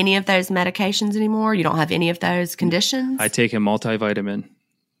taking any of those medications anymore? You don't have any of those conditions? I take a multivitamin.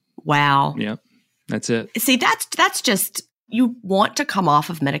 Wow. Yeah. That's it. See, that's just, you want to come off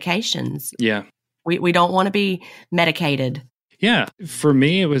of medications. Yeah. We don't want to be medicated. Yeah. For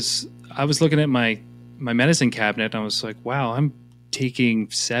me, I was looking at my medicine cabinet and I was like, wow, I'm taking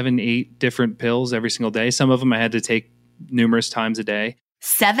 7-8 different pills every single day. Some of them I had to take numerous times a day.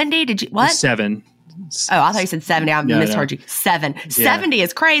 70? Did you, what? 7. Oh, I thought you said 70. I misheard you. 7. Yeah. 70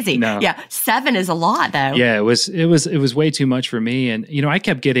 is crazy. No. Yeah. 7 is a lot though. Yeah. It was way too much for me. And, I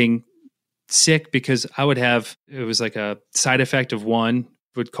kept getting sick because it was like a side effect of one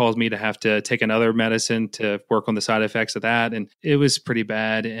would cause me to have to take another medicine to work on the side effects of that. And it was pretty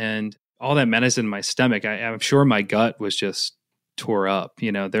bad. And all that medicine in my stomach, I'm sure my gut was just tore up.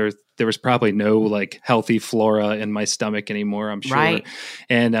 There was probably no healthy flora in my stomach anymore, I'm sure. Right.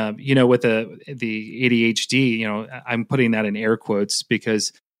 And, with the ADHD, I'm putting that in air quotes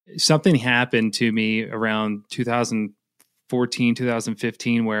because something happened to me around 2014,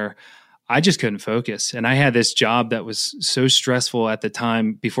 2015, where I just couldn't focus. And I had this job that was so stressful at the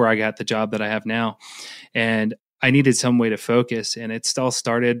time before I got the job that I have now. And I needed some way to focus. And it all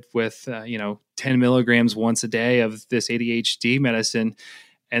started with, 10 milligrams once a day of this ADHD medicine.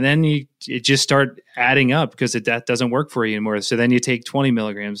 And then it just start adding up because that doesn't work for you anymore. So then you take 20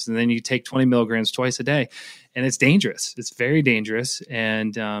 milligrams and then you take 20 milligrams twice a day. And it's dangerous. It's very dangerous.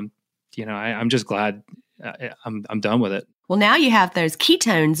 And, I'm just glad I'm done with it. Well, now you have those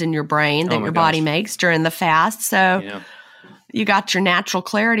ketones in your brain that your body makes during the fast. So you got your natural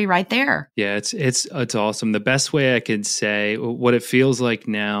clarity right there. Yeah, it's awesome. The best way I could say what it feels like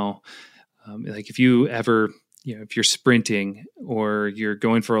now, if you ever, if you're sprinting or you're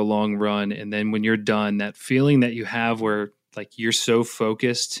going for a long run, and then when you're done, that feeling that you have where you're so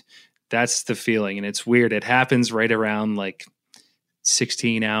focused, that's the feeling. And it's weird. It happens right around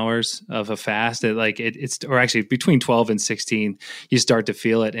 16 hours of a fast, or actually between 12 and 16, you start to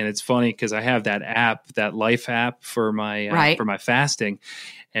feel it. And it's funny because I have that app, that Life app for my fasting.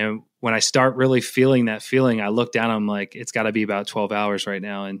 And when I start really feeling that feeling, I look down, I'm like, it's got to be about 12 hours right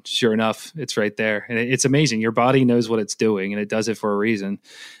now. And sure enough, it's right there. And it's amazing. Your body knows what it's doing and it does it for a reason.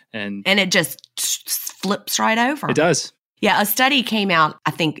 And it just flips right over. It does. Yeah, a study came out,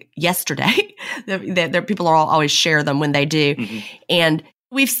 I think, yesterday. People always share them when they do. Mm-hmm. And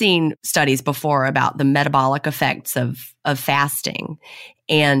we've seen studies before about the metabolic effects of fasting.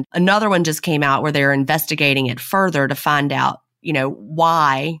 And another one just came out where they're investigating it further to find out,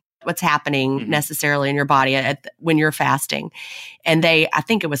 what's happening necessarily in your body when you're fasting. And I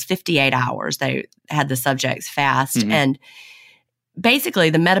think it was 58 hours they had the subjects fast. Mm-hmm. And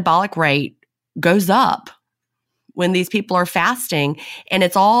basically the metabolic rate goes up when these people are fasting, and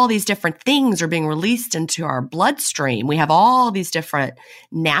it's all these different things are being released into our bloodstream. We have all these different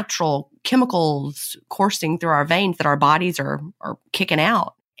natural chemicals coursing through our veins that our bodies are kicking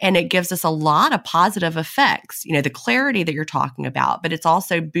out. And it gives us a lot of positive effects, the clarity that you're talking about, but it's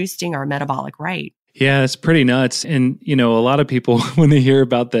also boosting our metabolic rate. Yeah, it's pretty nuts. And, a lot of people, when they hear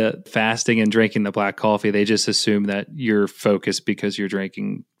about the fasting and drinking the black coffee, they just assume that you're focused because you're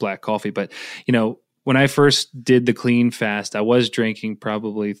drinking black coffee. But, when I first did the clean fast, I was drinking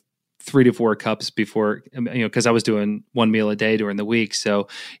probably 3 to 4 cups before, because I was doing one meal a day during the week. So,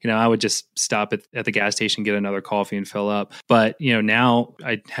 I would just stop at the gas station, get another coffee and fill up. But, now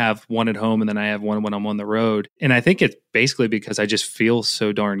I have one at home and then I have one when I'm on the road. And I think it's basically because I just feel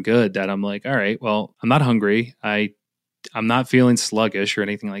so darn good that I'm like, all right, well, I'm not hungry. I'm not feeling sluggish or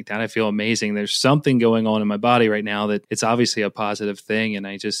anything like that. I feel amazing. There's something going on in my body right now that it's obviously a positive thing. And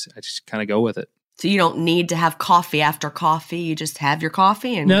I just kind of go with it. So you don't need to have coffee after coffee. You just have your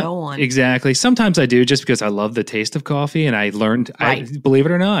coffee and go on. Exactly. Sometimes I do just because I love the taste of coffee. And I learned, believe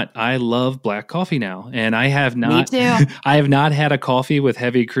it or not, I love black coffee now. And I have not, Me too. I have not had a coffee with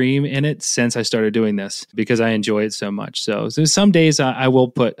heavy cream in it since I started doing this because I enjoy it so much. So some days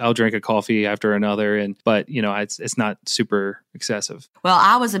I'll drink a coffee after another. But it's not super excessive. Well,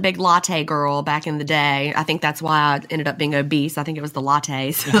 I was a big latte girl back in the day. I think that's why I ended up being obese. I think it was the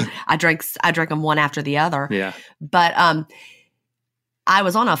lattes. I drank them one after the other. Yeah. But I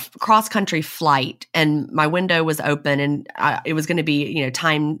was on a cross-country flight and my window was open and it was going to be,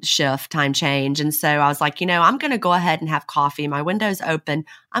 time change. And so I was like, I'm going to go ahead and have coffee. My window's open.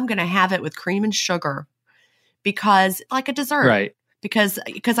 I'm going to have it with cream and sugar because like a dessert. Right. Because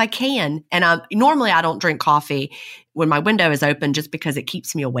I can. And normally I don't drink coffee when my window is open just because it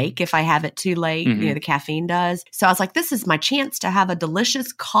keeps me awake if I have it too late. Mm-hmm. The caffeine does. So I was like, this is my chance to have a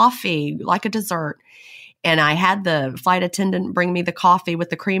delicious coffee like a dessert. And I had the flight attendant bring me the coffee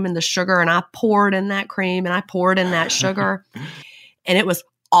with the cream and the sugar, and I poured in that cream and I poured in that sugar. And it was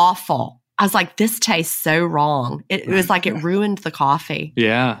awful. I was like, this tastes so wrong. It was like it ruined the coffee.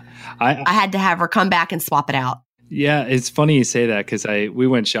 Yeah. I had to have her come back and swap it out. Yeah, it's funny you say that because we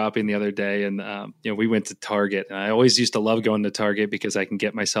went shopping the other day and we went to Target, and I always used to love going to Target because I can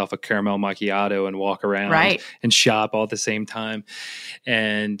get myself a caramel macchiato and walk around and shop all at the same time.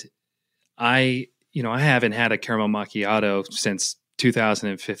 And I haven't had a caramel macchiato since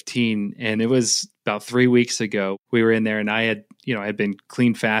 2015, and it was about 3 weeks ago. We were in there, and I had been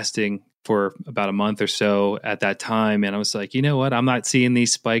clean fasting for about a month or so at that time. And I was like, you know what? I'm not seeing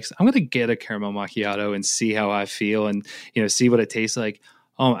these spikes. I'm going to get a caramel macchiato and see how I feel and, see what it tastes like.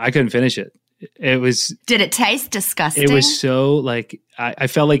 Oh, I couldn't finish it. Did it taste disgusting? It was so I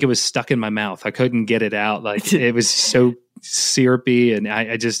felt like it was stuck in my mouth. I couldn't get it out. It was so syrupy, and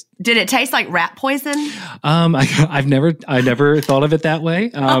I just. Did it taste like rat poison? I never thought of it that way.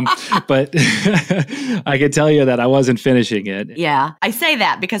 But I can tell you that I wasn't finishing it. Yeah, I say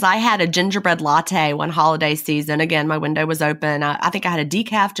that because I had a gingerbread latte one holiday season. Again, my window was open. I think I had a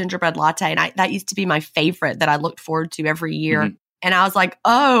decaf gingerbread latte, and that used to be my favorite that I looked forward to every year. Mm-hmm. And I was like,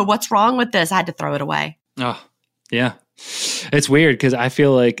 oh, what's wrong with this? I had to throw it away. Oh, yeah. It's weird because I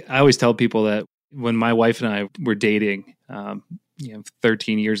feel like I always tell people that when my wife and I were dating,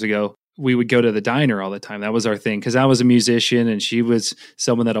 13 years ago, we would go to the diner all the time. That was our thing because I was a musician and she was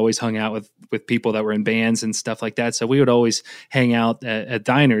someone that always hung out with people that were in bands and stuff like that. So we would always hang out at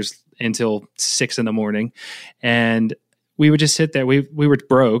diners until 6 a.m. And we would just sit there. We were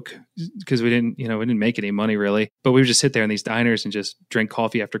broke because we didn't make any money really, but we would just sit there in these diners and just drink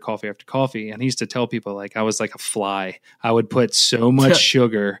coffee after coffee after coffee. And he used to tell people I was like a fly. I would put so much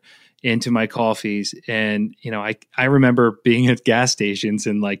sugar into my coffees. And, I remember being at gas stations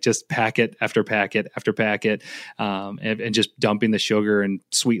and just packet after packet after packet, and just dumping the sugar and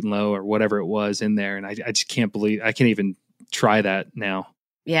sweet and low or whatever it was in there. And I just can't believe, I can't even try that now.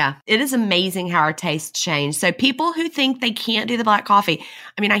 Yeah, it is amazing how our tastes change. So people who think they can't do the black coffee,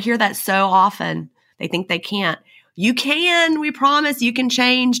 I mean, I hear that so often. They think they can't. You can. We promise you can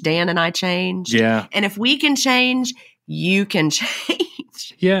change. Dan and I change. Yeah. And if we can change, you can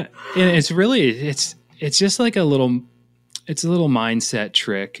change. Yeah. And it's just like a little mindset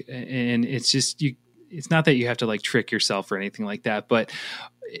trick. And it's just, it's not that you have to like trick yourself or anything like that, but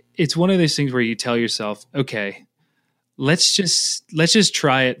it's one of those things where you tell yourself, okay, let's just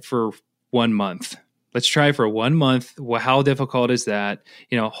try it for 1 month. Let's try it for 1 month. Well, how difficult is that?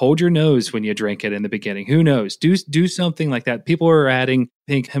 Hold your nose when you drink it in the beginning. Who knows? Do something like that. People are adding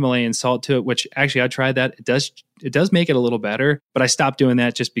pink Himalayan salt to it, which actually I tried that. It does make it a little better, but I stopped doing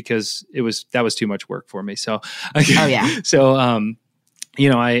that just because that was too much work for me. So, oh yeah. So,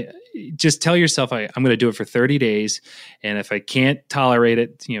 I just tell yourself I'm going to do it for 30 days. And if I can't tolerate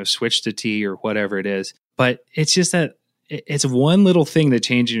it, switch to tea or whatever it is. But it's just that it's one little thing that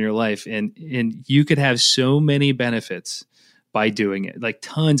changed in your life. And you could have so many benefits by doing it, like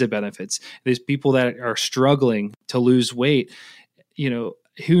tons of benefits. There's people that are struggling to lose weight,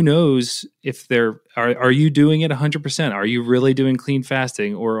 who knows if are you doing it 100%? Are you really doing clean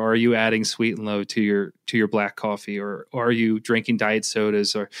fasting, or are you adding sweet and low to your black coffee, or are you drinking diet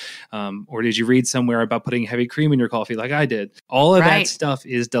sodas, or did you read somewhere about putting heavy cream in your coffee like I did? All of that stuff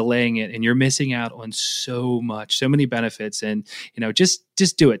is delaying it, and you're missing out on so many benefits. And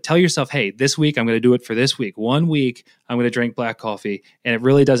just do it. Tell yourself, hey, this week I'm going to do it for this week. 1 week I'm going to drink black coffee, and it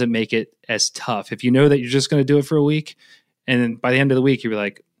really doesn't make it as tough. If you know that you're just going to do it for a week, and then by the end of the week, you'll be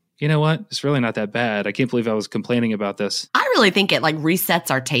like, you know what? It's really not that bad. I can't believe I was complaining about this. I really think it like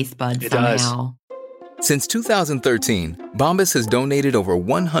resets our taste buds somehow. Since 2013, Bombas has donated over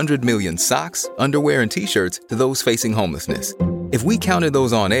 100 million socks, underwear, and T-shirts to those facing homelessness. If we counted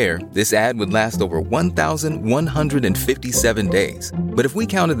those on air, this ad would last over 1,157 days. But if we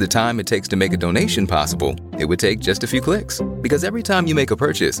counted the time it takes to make a donation possible, it would take just a few clicks. Because every time you make a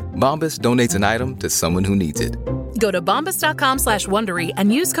purchase, Bombas donates an item to someone who needs it. Go to bombas.com/Wondery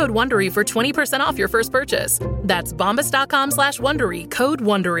and use code Wondery for 20% off your first purchase. That's bombas.com/Wondery, code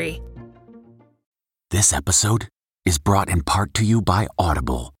Wondery. This episode is brought in part to you by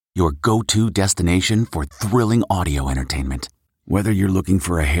Audible, your go-to destination for thrilling audio entertainment. Whether you're looking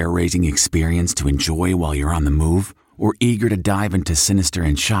for a hair-raising experience to enjoy while you're on the move, or eager to dive into sinister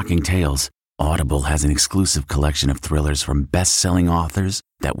and shocking tales, Audible has an exclusive collection of thrillers from best-selling authors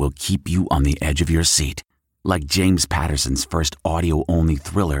that will keep you on the edge of your seat. Like James Patterson's first audio-only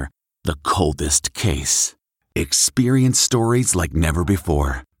thriller, The Coldest Case. Experience stories like never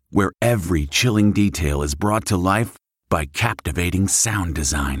before, where every chilling detail is brought to life by captivating sound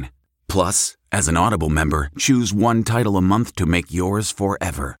design. Plus, as an Audible member, choose one title a month to make yours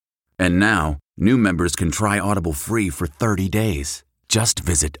forever. And now, new members can try Audible free for 30 days. Just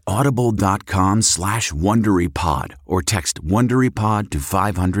visit audible.com/WonderyPod or text WonderyPod to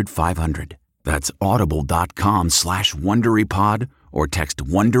 500-500. That's audible.com/WonderyPod or text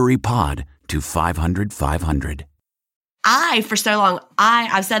WonderyPod to 500-500. For so long,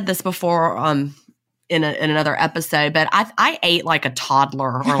 I've said this before in another episode, but I ate like a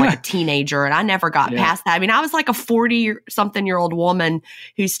toddler or like a teenager, and I never got past that. I mean, I was like a 40-something-year-old woman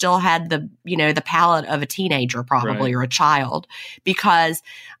who still had the palate of a teenager probably, or a child, because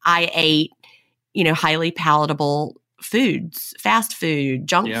I ate, highly palatable foods, fast food,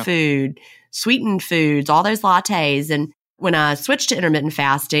 junk food, sweetened foods, all those lattes. And when I switched to intermittent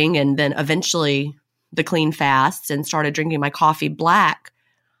fasting and then eventually the clean fasts and started drinking my coffee black,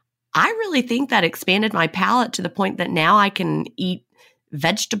 I really think that expanded my palate to the point that now I can eat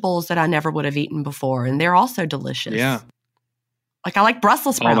vegetables that I never would have eaten before. And they're also delicious. Yeah. Like I like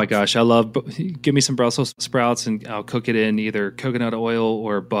Brussels sprouts. Oh my gosh. Give me some Brussels sprouts and I'll cook it in either coconut oil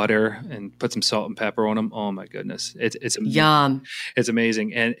or butter and put some salt and pepper on them. Oh my goodness. It's yum. It's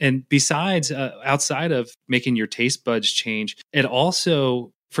amazing. And besides, outside of making your taste buds change, it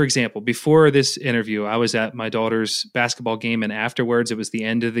also, for example, before this interview, I was at my daughter's basketball game, and afterwards it was the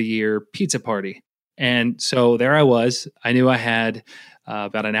end of the year pizza party. And so there I was. I knew I had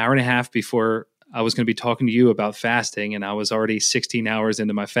about an hour and a half before I was going to be talking to you about fasting, and I was already 16 hours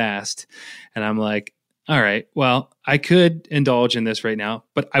into my fast. And I'm like, all right, well, I could indulge in this right now,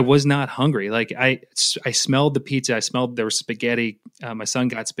 but I was not hungry. Like I smelled the pizza. I smelled there was spaghetti. My son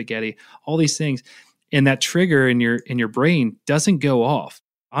got spaghetti, all these things. And that trigger in your brain doesn't go off.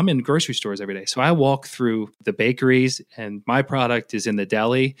 I'm in grocery stores every day. So I walk through the bakeries and my product is in the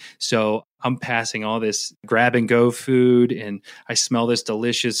deli. So I'm passing all this grab and go food and I smell this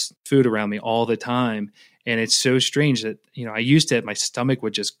delicious food around me all the time. And it's so strange that, I used to, my stomach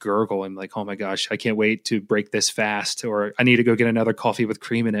would just gurgle and like, oh my gosh, I can't wait to break this fast, or I need to go get another coffee with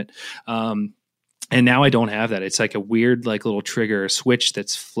cream in it. And now I don't have that. It's like a weird, like little trigger switch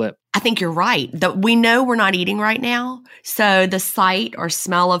that's flipped. I think you're right. We know we're not eating right now. So the sight or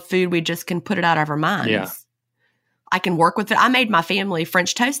smell of food, we just can put it out of our minds. Yeah. I can work with it. I made my family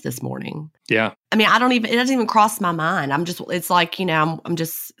French toast this morning. Yeah. I mean, it doesn't even cross my mind. It's like,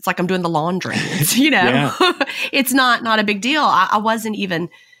 it's like I'm doing the laundry. It's, Yeah. It's not a big deal. I wasn't even,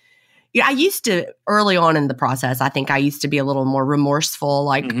 I used to, early on in the process, I think I used to be a little more remorseful,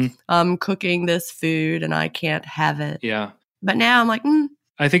 like I'm cooking this food and I can't have it. Yeah. But now I'm like,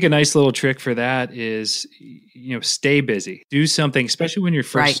 I think a nice little trick for that is, stay busy. Do something, especially when you're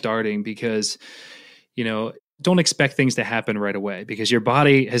first starting, because, don't expect things to happen right away, because your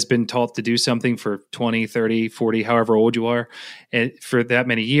body has been taught to do something for 20, 30, 40, however old you are, and for that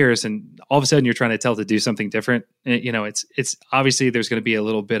many years. And all of a sudden you're trying to tell it to do something different. It's obviously there's going to be a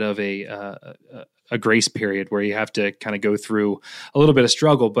little bit of a grace period where you have to kind of go through a little bit of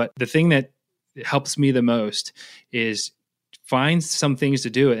struggle. But the thing that helps me the most is find some things to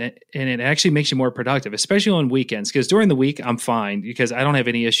do, and it actually makes you more productive, especially on weekends. Because during the week, I'm fine because I don't have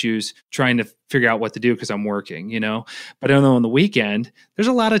any issues trying to figure out what to do because I'm working, But I know on the weekend, there's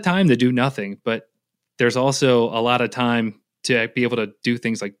a lot of time to do nothing, but there's also a lot of time to be able to do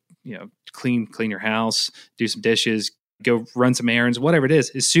things like, clean your house, do some dishes, go run some errands, whatever it is.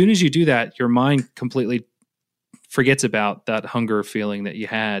 As soon as you do that, your mind completely forgets about that hunger feeling that you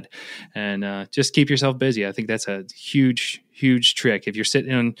had, and just keep yourself busy. I think that's a huge trick. If you're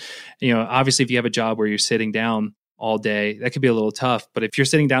sitting on, obviously if you have a job where you're sitting down all day, that could be a little tough. But if you're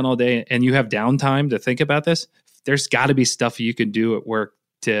sitting down all day and you have downtime to think about this, there's got to be stuff you can do at work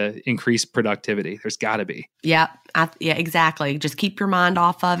to increase productivity. There's got to be. Yeah, yeah, exactly. Just keep your mind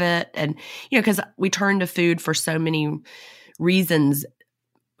off of it. And, because we turn to food for so many reasons,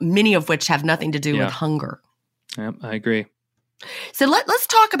 many of which have nothing to do with hunger. Yeah, I agree. So let's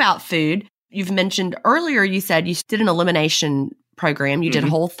talk about food. You've mentioned earlier, you said you did an elimination program. You did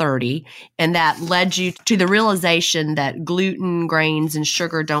Whole30, and that led you to the realization that gluten, grains, and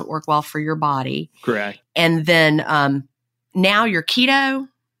sugar don't work well for your body. Correct. And then now you're keto?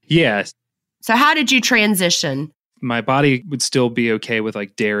 Yes. So how did you transition? My body would still be okay with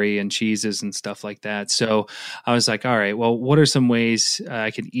like dairy and cheeses and stuff like that. So I was like, all right, well, what are some ways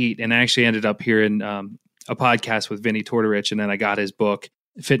I could eat? And I actually ended up hearing a podcast with Vinny Tortorich, and then I got his book,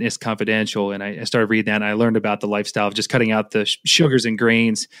 Fitness Confidential, and I started reading that, and I learned about the lifestyle of just cutting out the sugars and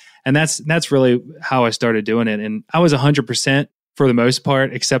grains. And that's really how I started doing it. And I was 100% for the most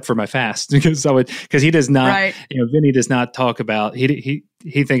part, except for my fast, because he does not, Vinny does not talk about, he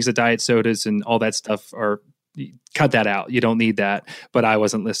thinks that diet sodas and all that stuff are, cut that out. You don't need that. But I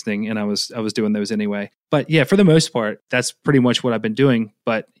wasn't listening, and I was doing those anyway. But yeah, for the most part, that's pretty much what I've been doing.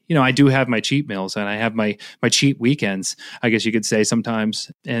 But I do have my cheat meals, and I have my cheat weekends, I guess you could say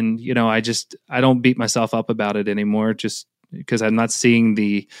sometimes. And I don't beat myself up about it anymore, just because I'm not seeing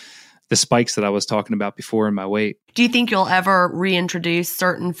the spikes that I was talking about before in my weight. Do you think you'll ever reintroduce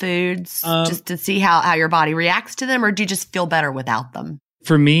certain foods just to see how your body reacts to them, or do you just feel better without them?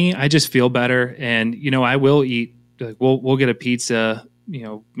 For me, I just feel better, and I will eat. We'll get a pizza,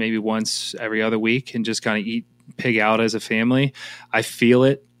 maybe once every other week, and just kind of eat pig out as a family. I feel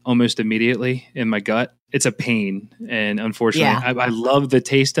it almost immediately in my gut. It's a pain, and unfortunately, I love the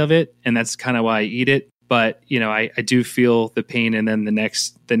taste of it, and that's kind of why I eat it. But I do feel the pain, and then the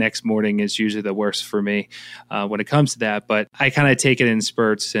next morning is usually the worst for me when it comes to that. But I kind of take it in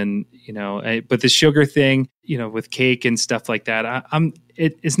spurts, and but the sugar thing, with cake and stuff like that,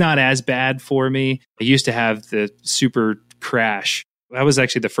 it's not as bad for me. I used to have the super crash. That was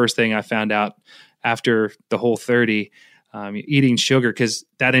actually the first thing I found out after the Whole30. Eating sugar, because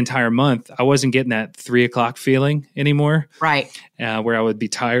that entire month I wasn't getting that 3 o'clock feeling anymore. Right. Where I would be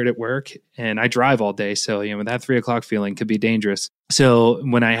tired at work, and I drive all day. So, that 3 o'clock feeling could be dangerous. So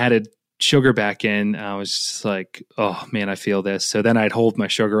when I had sugar back in, I was just like, oh man, I feel this. So then I'd hold my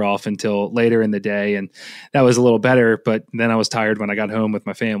sugar off until later in the day, and that was a little better, but then I was tired when I got home with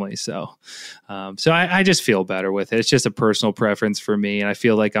my family. So I just feel better with it. It's just a personal preference for me, and I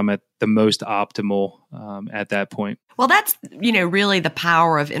feel like I'm at the most optimal at that point. Well, that's, really the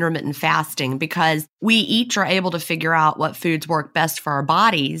power of intermittent fasting, because we each are able to figure out what foods work best for our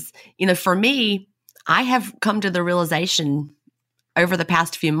bodies. For me, I have come to the realization over the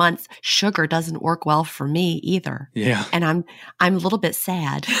past few months, sugar doesn't work well for me either. Yeah. And I'm a little bit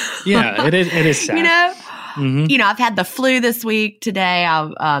sad. Yeah, it is sad. I've had the flu this week today.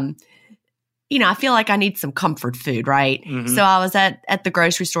 I feel like I need some comfort food, right? Mm-hmm. So I was at the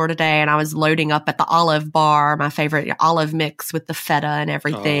grocery store today and I was loading up at the Olive Bar, my favorite olive mix with the feta and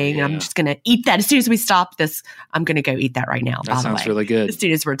everything. Oh, yeah. And I'm just going to eat that. As soon as we stop this, I'm going to go eat that right now, That by the way. sounds really good. As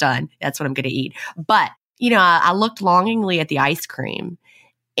soon as we're done, that's what I'm going to eat. But, I looked longingly at the ice cream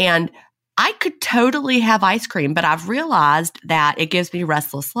and I could totally have ice cream, but I've realized that it gives me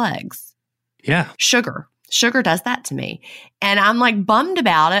restless legs. Yeah. Sugar does that to me. And I'm like bummed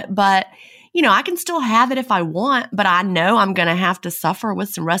about it, but I can still have it if I want, but I know I'm going to have to suffer with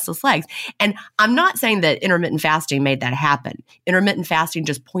some restless legs. And I'm not saying that intermittent fasting made that happen. Intermittent fasting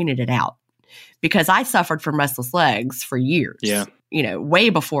just pointed it out because I suffered from restless legs for years. Yeah. Way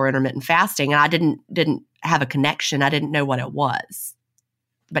before intermittent fasting, and I didn't have a connection. I didn't know what it was,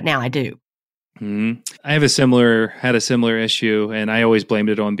 but now I do. Mm-hmm. I had a similar issue, and I always blamed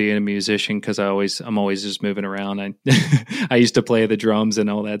it on being a musician because I'm always just moving around. I used to play the drums and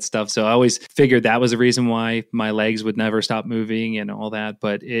all that stuff, so I always figured that was the reason why my legs would never stop moving and all that.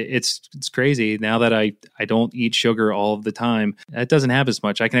 But it's crazy now that I don't eat sugar all of the time. That doesn't happen as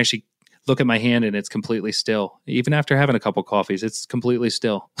much. I can actually look at my hand and it's completely still. Even after having a couple coffees, it's completely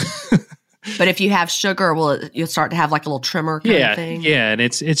still. But if you have sugar, you'll start to have like a little tremor kind of thing? Yeah, and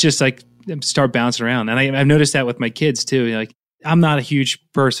it's just like start bouncing around. And I've noticed that with my kids too. Like I'm not a huge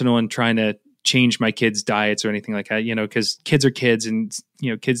person on trying to change my kids' diets or anything like that, because kids are kids and,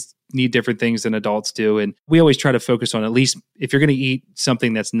 kids need different things than adults do. And we always try to focus on at least if you're going to eat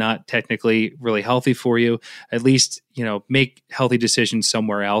something that's not technically really healthy for you, at least, make healthy decisions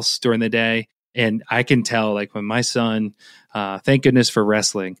somewhere else during the day. And I can tell, like when my son, thank goodness for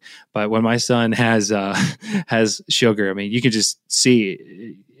wrestling, but when my son has sugar, I mean, you can just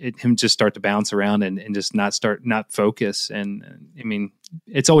see him just start to bounce around and just not focus. And I mean,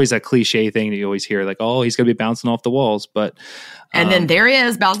 it's always a cliche thing that you always hear, like, oh, he's going to be bouncing off the walls, but and then there he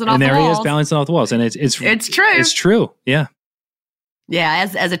is bouncing off the walls. And there he is bouncing off the walls, and it's true. It's true. Yeah. Yeah.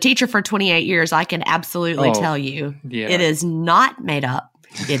 As a teacher for 28 years, I can absolutely tell you, it is not made up.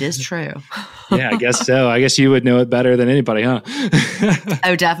 It is true. Yeah, I guess so. I guess you would know it better than anybody, huh?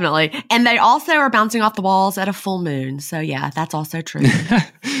 Oh, definitely. And they also are bouncing off the walls at a full moon. So yeah, that's also true.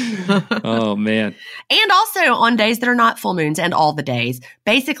 Oh, man. And also on days that are not full moons and all the days.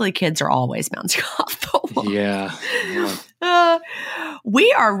 Basically, kids are always bouncing off the wall. Yeah.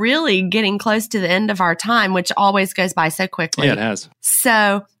 We are really getting close to the end of our time, which always goes by so quickly. Yeah, it has.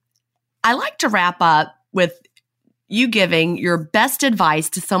 So I like to wrap up with you giving your best advice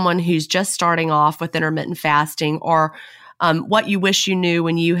to someone who's just starting off with intermittent fasting, or what you wish you knew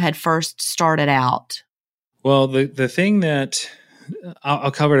when you had first started out. Well, the thing that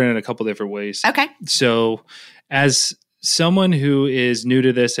I'll cover it in a couple different ways. Okay. So as someone who is new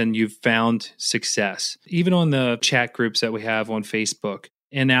to this and you've found success, even on the chat groups that we have on Facebook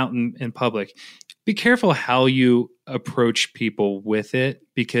and out in public, be careful how you approach people with it,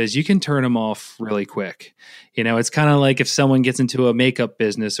 because you can turn them off really quick. It's kind of like if someone gets into a makeup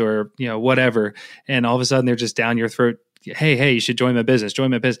business or, whatever, and all of a sudden they're just down your throat. Hey, you should join my business.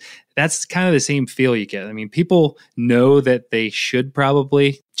 That's kind of the same feel you get. I mean, people know that they should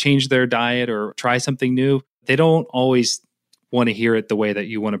probably change their diet or try something new. They don't always want to hear it the way that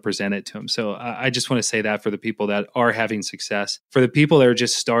you want to present it to them. So I just want to say that for the people that are having success. For the people that are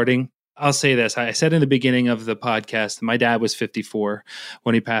just starting, I'll say this. I said in the beginning of the podcast, my dad was 54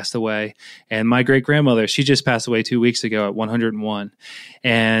 when he passed away. And my great-grandmother, she just passed away 2 weeks ago at 101.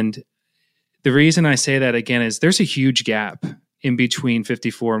 And the reason I say that again is there's a huge gap in between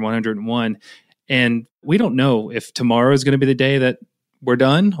 54 and 101. And we don't know if tomorrow is going to be the day that we're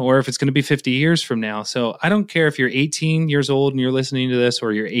done or if it's going to be 50 years from now. So I don't care if you're 18 years old and you're listening to this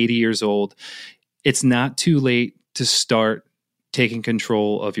or you're 80 years old. It's not too late to start taking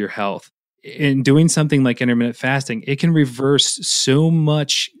control of your health. In doing something like intermittent fasting, it can reverse so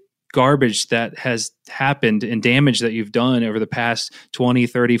much garbage that has happened and damage that you've done over the past 20,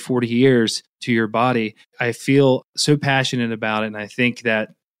 30, 40 years to your body. I feel so passionate about it. And I think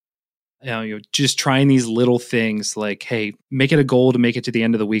that just trying these little things like, hey, make it a goal to make it to the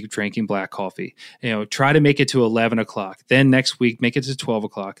end of the week drinking black coffee. Try to make it to 11 o'clock. Then next week, make it to 12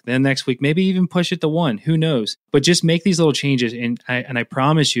 o'clock. Then next week, maybe even push it to 1. Who knows? But just make these little changes. And I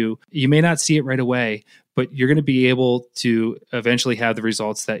promise you, you may not see it right away, but you're going to be able to eventually have the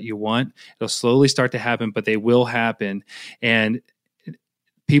results that you want. It'll slowly start to happen, but they will happen. And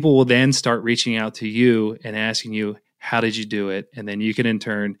people will then start reaching out to you and asking you, how did you do it? And then you can in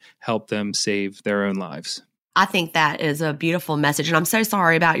turn help them save their own lives. I think that is a beautiful message. And I'm so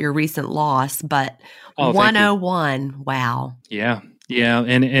sorry about your recent loss, but Oh, 101, wow. Yeah. Yeah,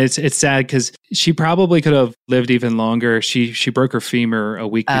 and it's sad because she probably could have lived even longer. She broke her femur a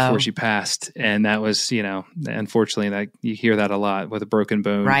week before she passed, and that was, unfortunately, that you hear that a lot with a broken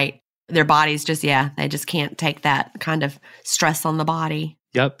bone. Right. Their bodies just, they just can't take that kind of stress on the body.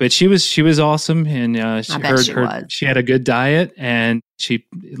 Yep, but she was awesome, and she had a good diet, and she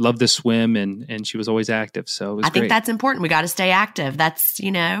loved to swim, and she was always active. So it was I think that's important. We got to stay active. That's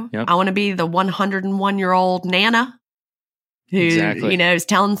I want to be the 101-year-old Nana who is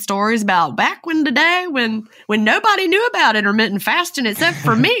telling stories about back when the day when nobody knew about intermittent fasting except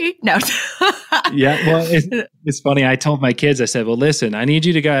for me. No. Yeah, well, it's funny. I told my kids, I said, well, listen, I need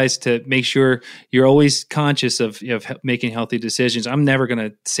you guys to make sure you're always conscious of making healthy decisions. I'm never going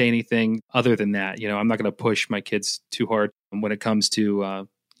to say anything other than that. I'm not going to push my kids too hard when it comes to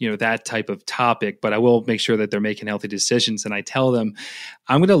that type of topic, but I will make sure that they're making healthy decisions. And I tell them,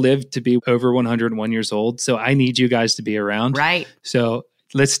 I'm going to live to be over 101 years old. So I need you guys to be around. Right. So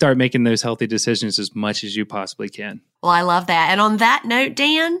let's start making those healthy decisions as much as you possibly can. Well, I love that. And on that note,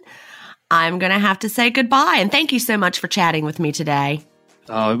 Dan, I'm going to have to say goodbye. And thank you so much for chatting with me today.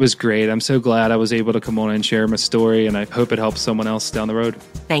 Oh, it was great. I'm so glad I was able to come on and share my story, and I hope it helps someone else down the road.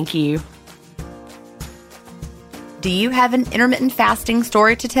 Thank you. Do you have an intermittent fasting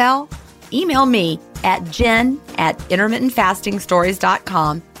story to tell? Email me at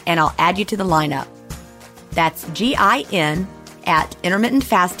jen@intermittentfastingstories.com and I'll add you to the lineup. That's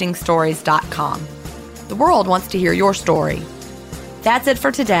GIN@intermittentfastingstories.com. The world wants to hear your story. That's it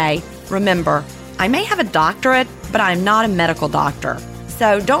for today. Remember, I may have a doctorate, but I'm not a medical doctor.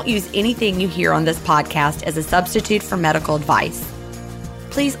 So don't use anything you hear on this podcast as a substitute for medical advice.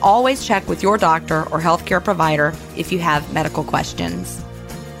 Please always check with your doctor or healthcare provider if you have medical questions.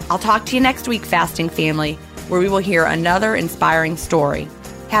 I'll talk to you next week, Fasting Family, where we will hear another inspiring story.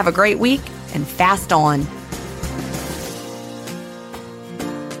 Have a great week and fast on.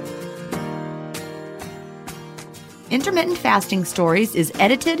 Intermittent Fasting Stories is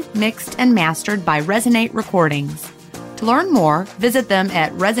edited, mixed, and mastered by Resonate Recordings. To learn more, visit them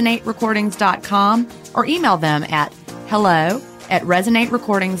at resonaterecordings.com or email them at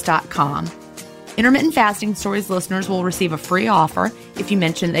hello@resonaterecordings.com. Intermittent Fasting Stories listeners will receive a free offer if you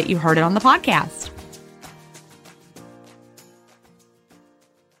mention that you heard it on the podcast.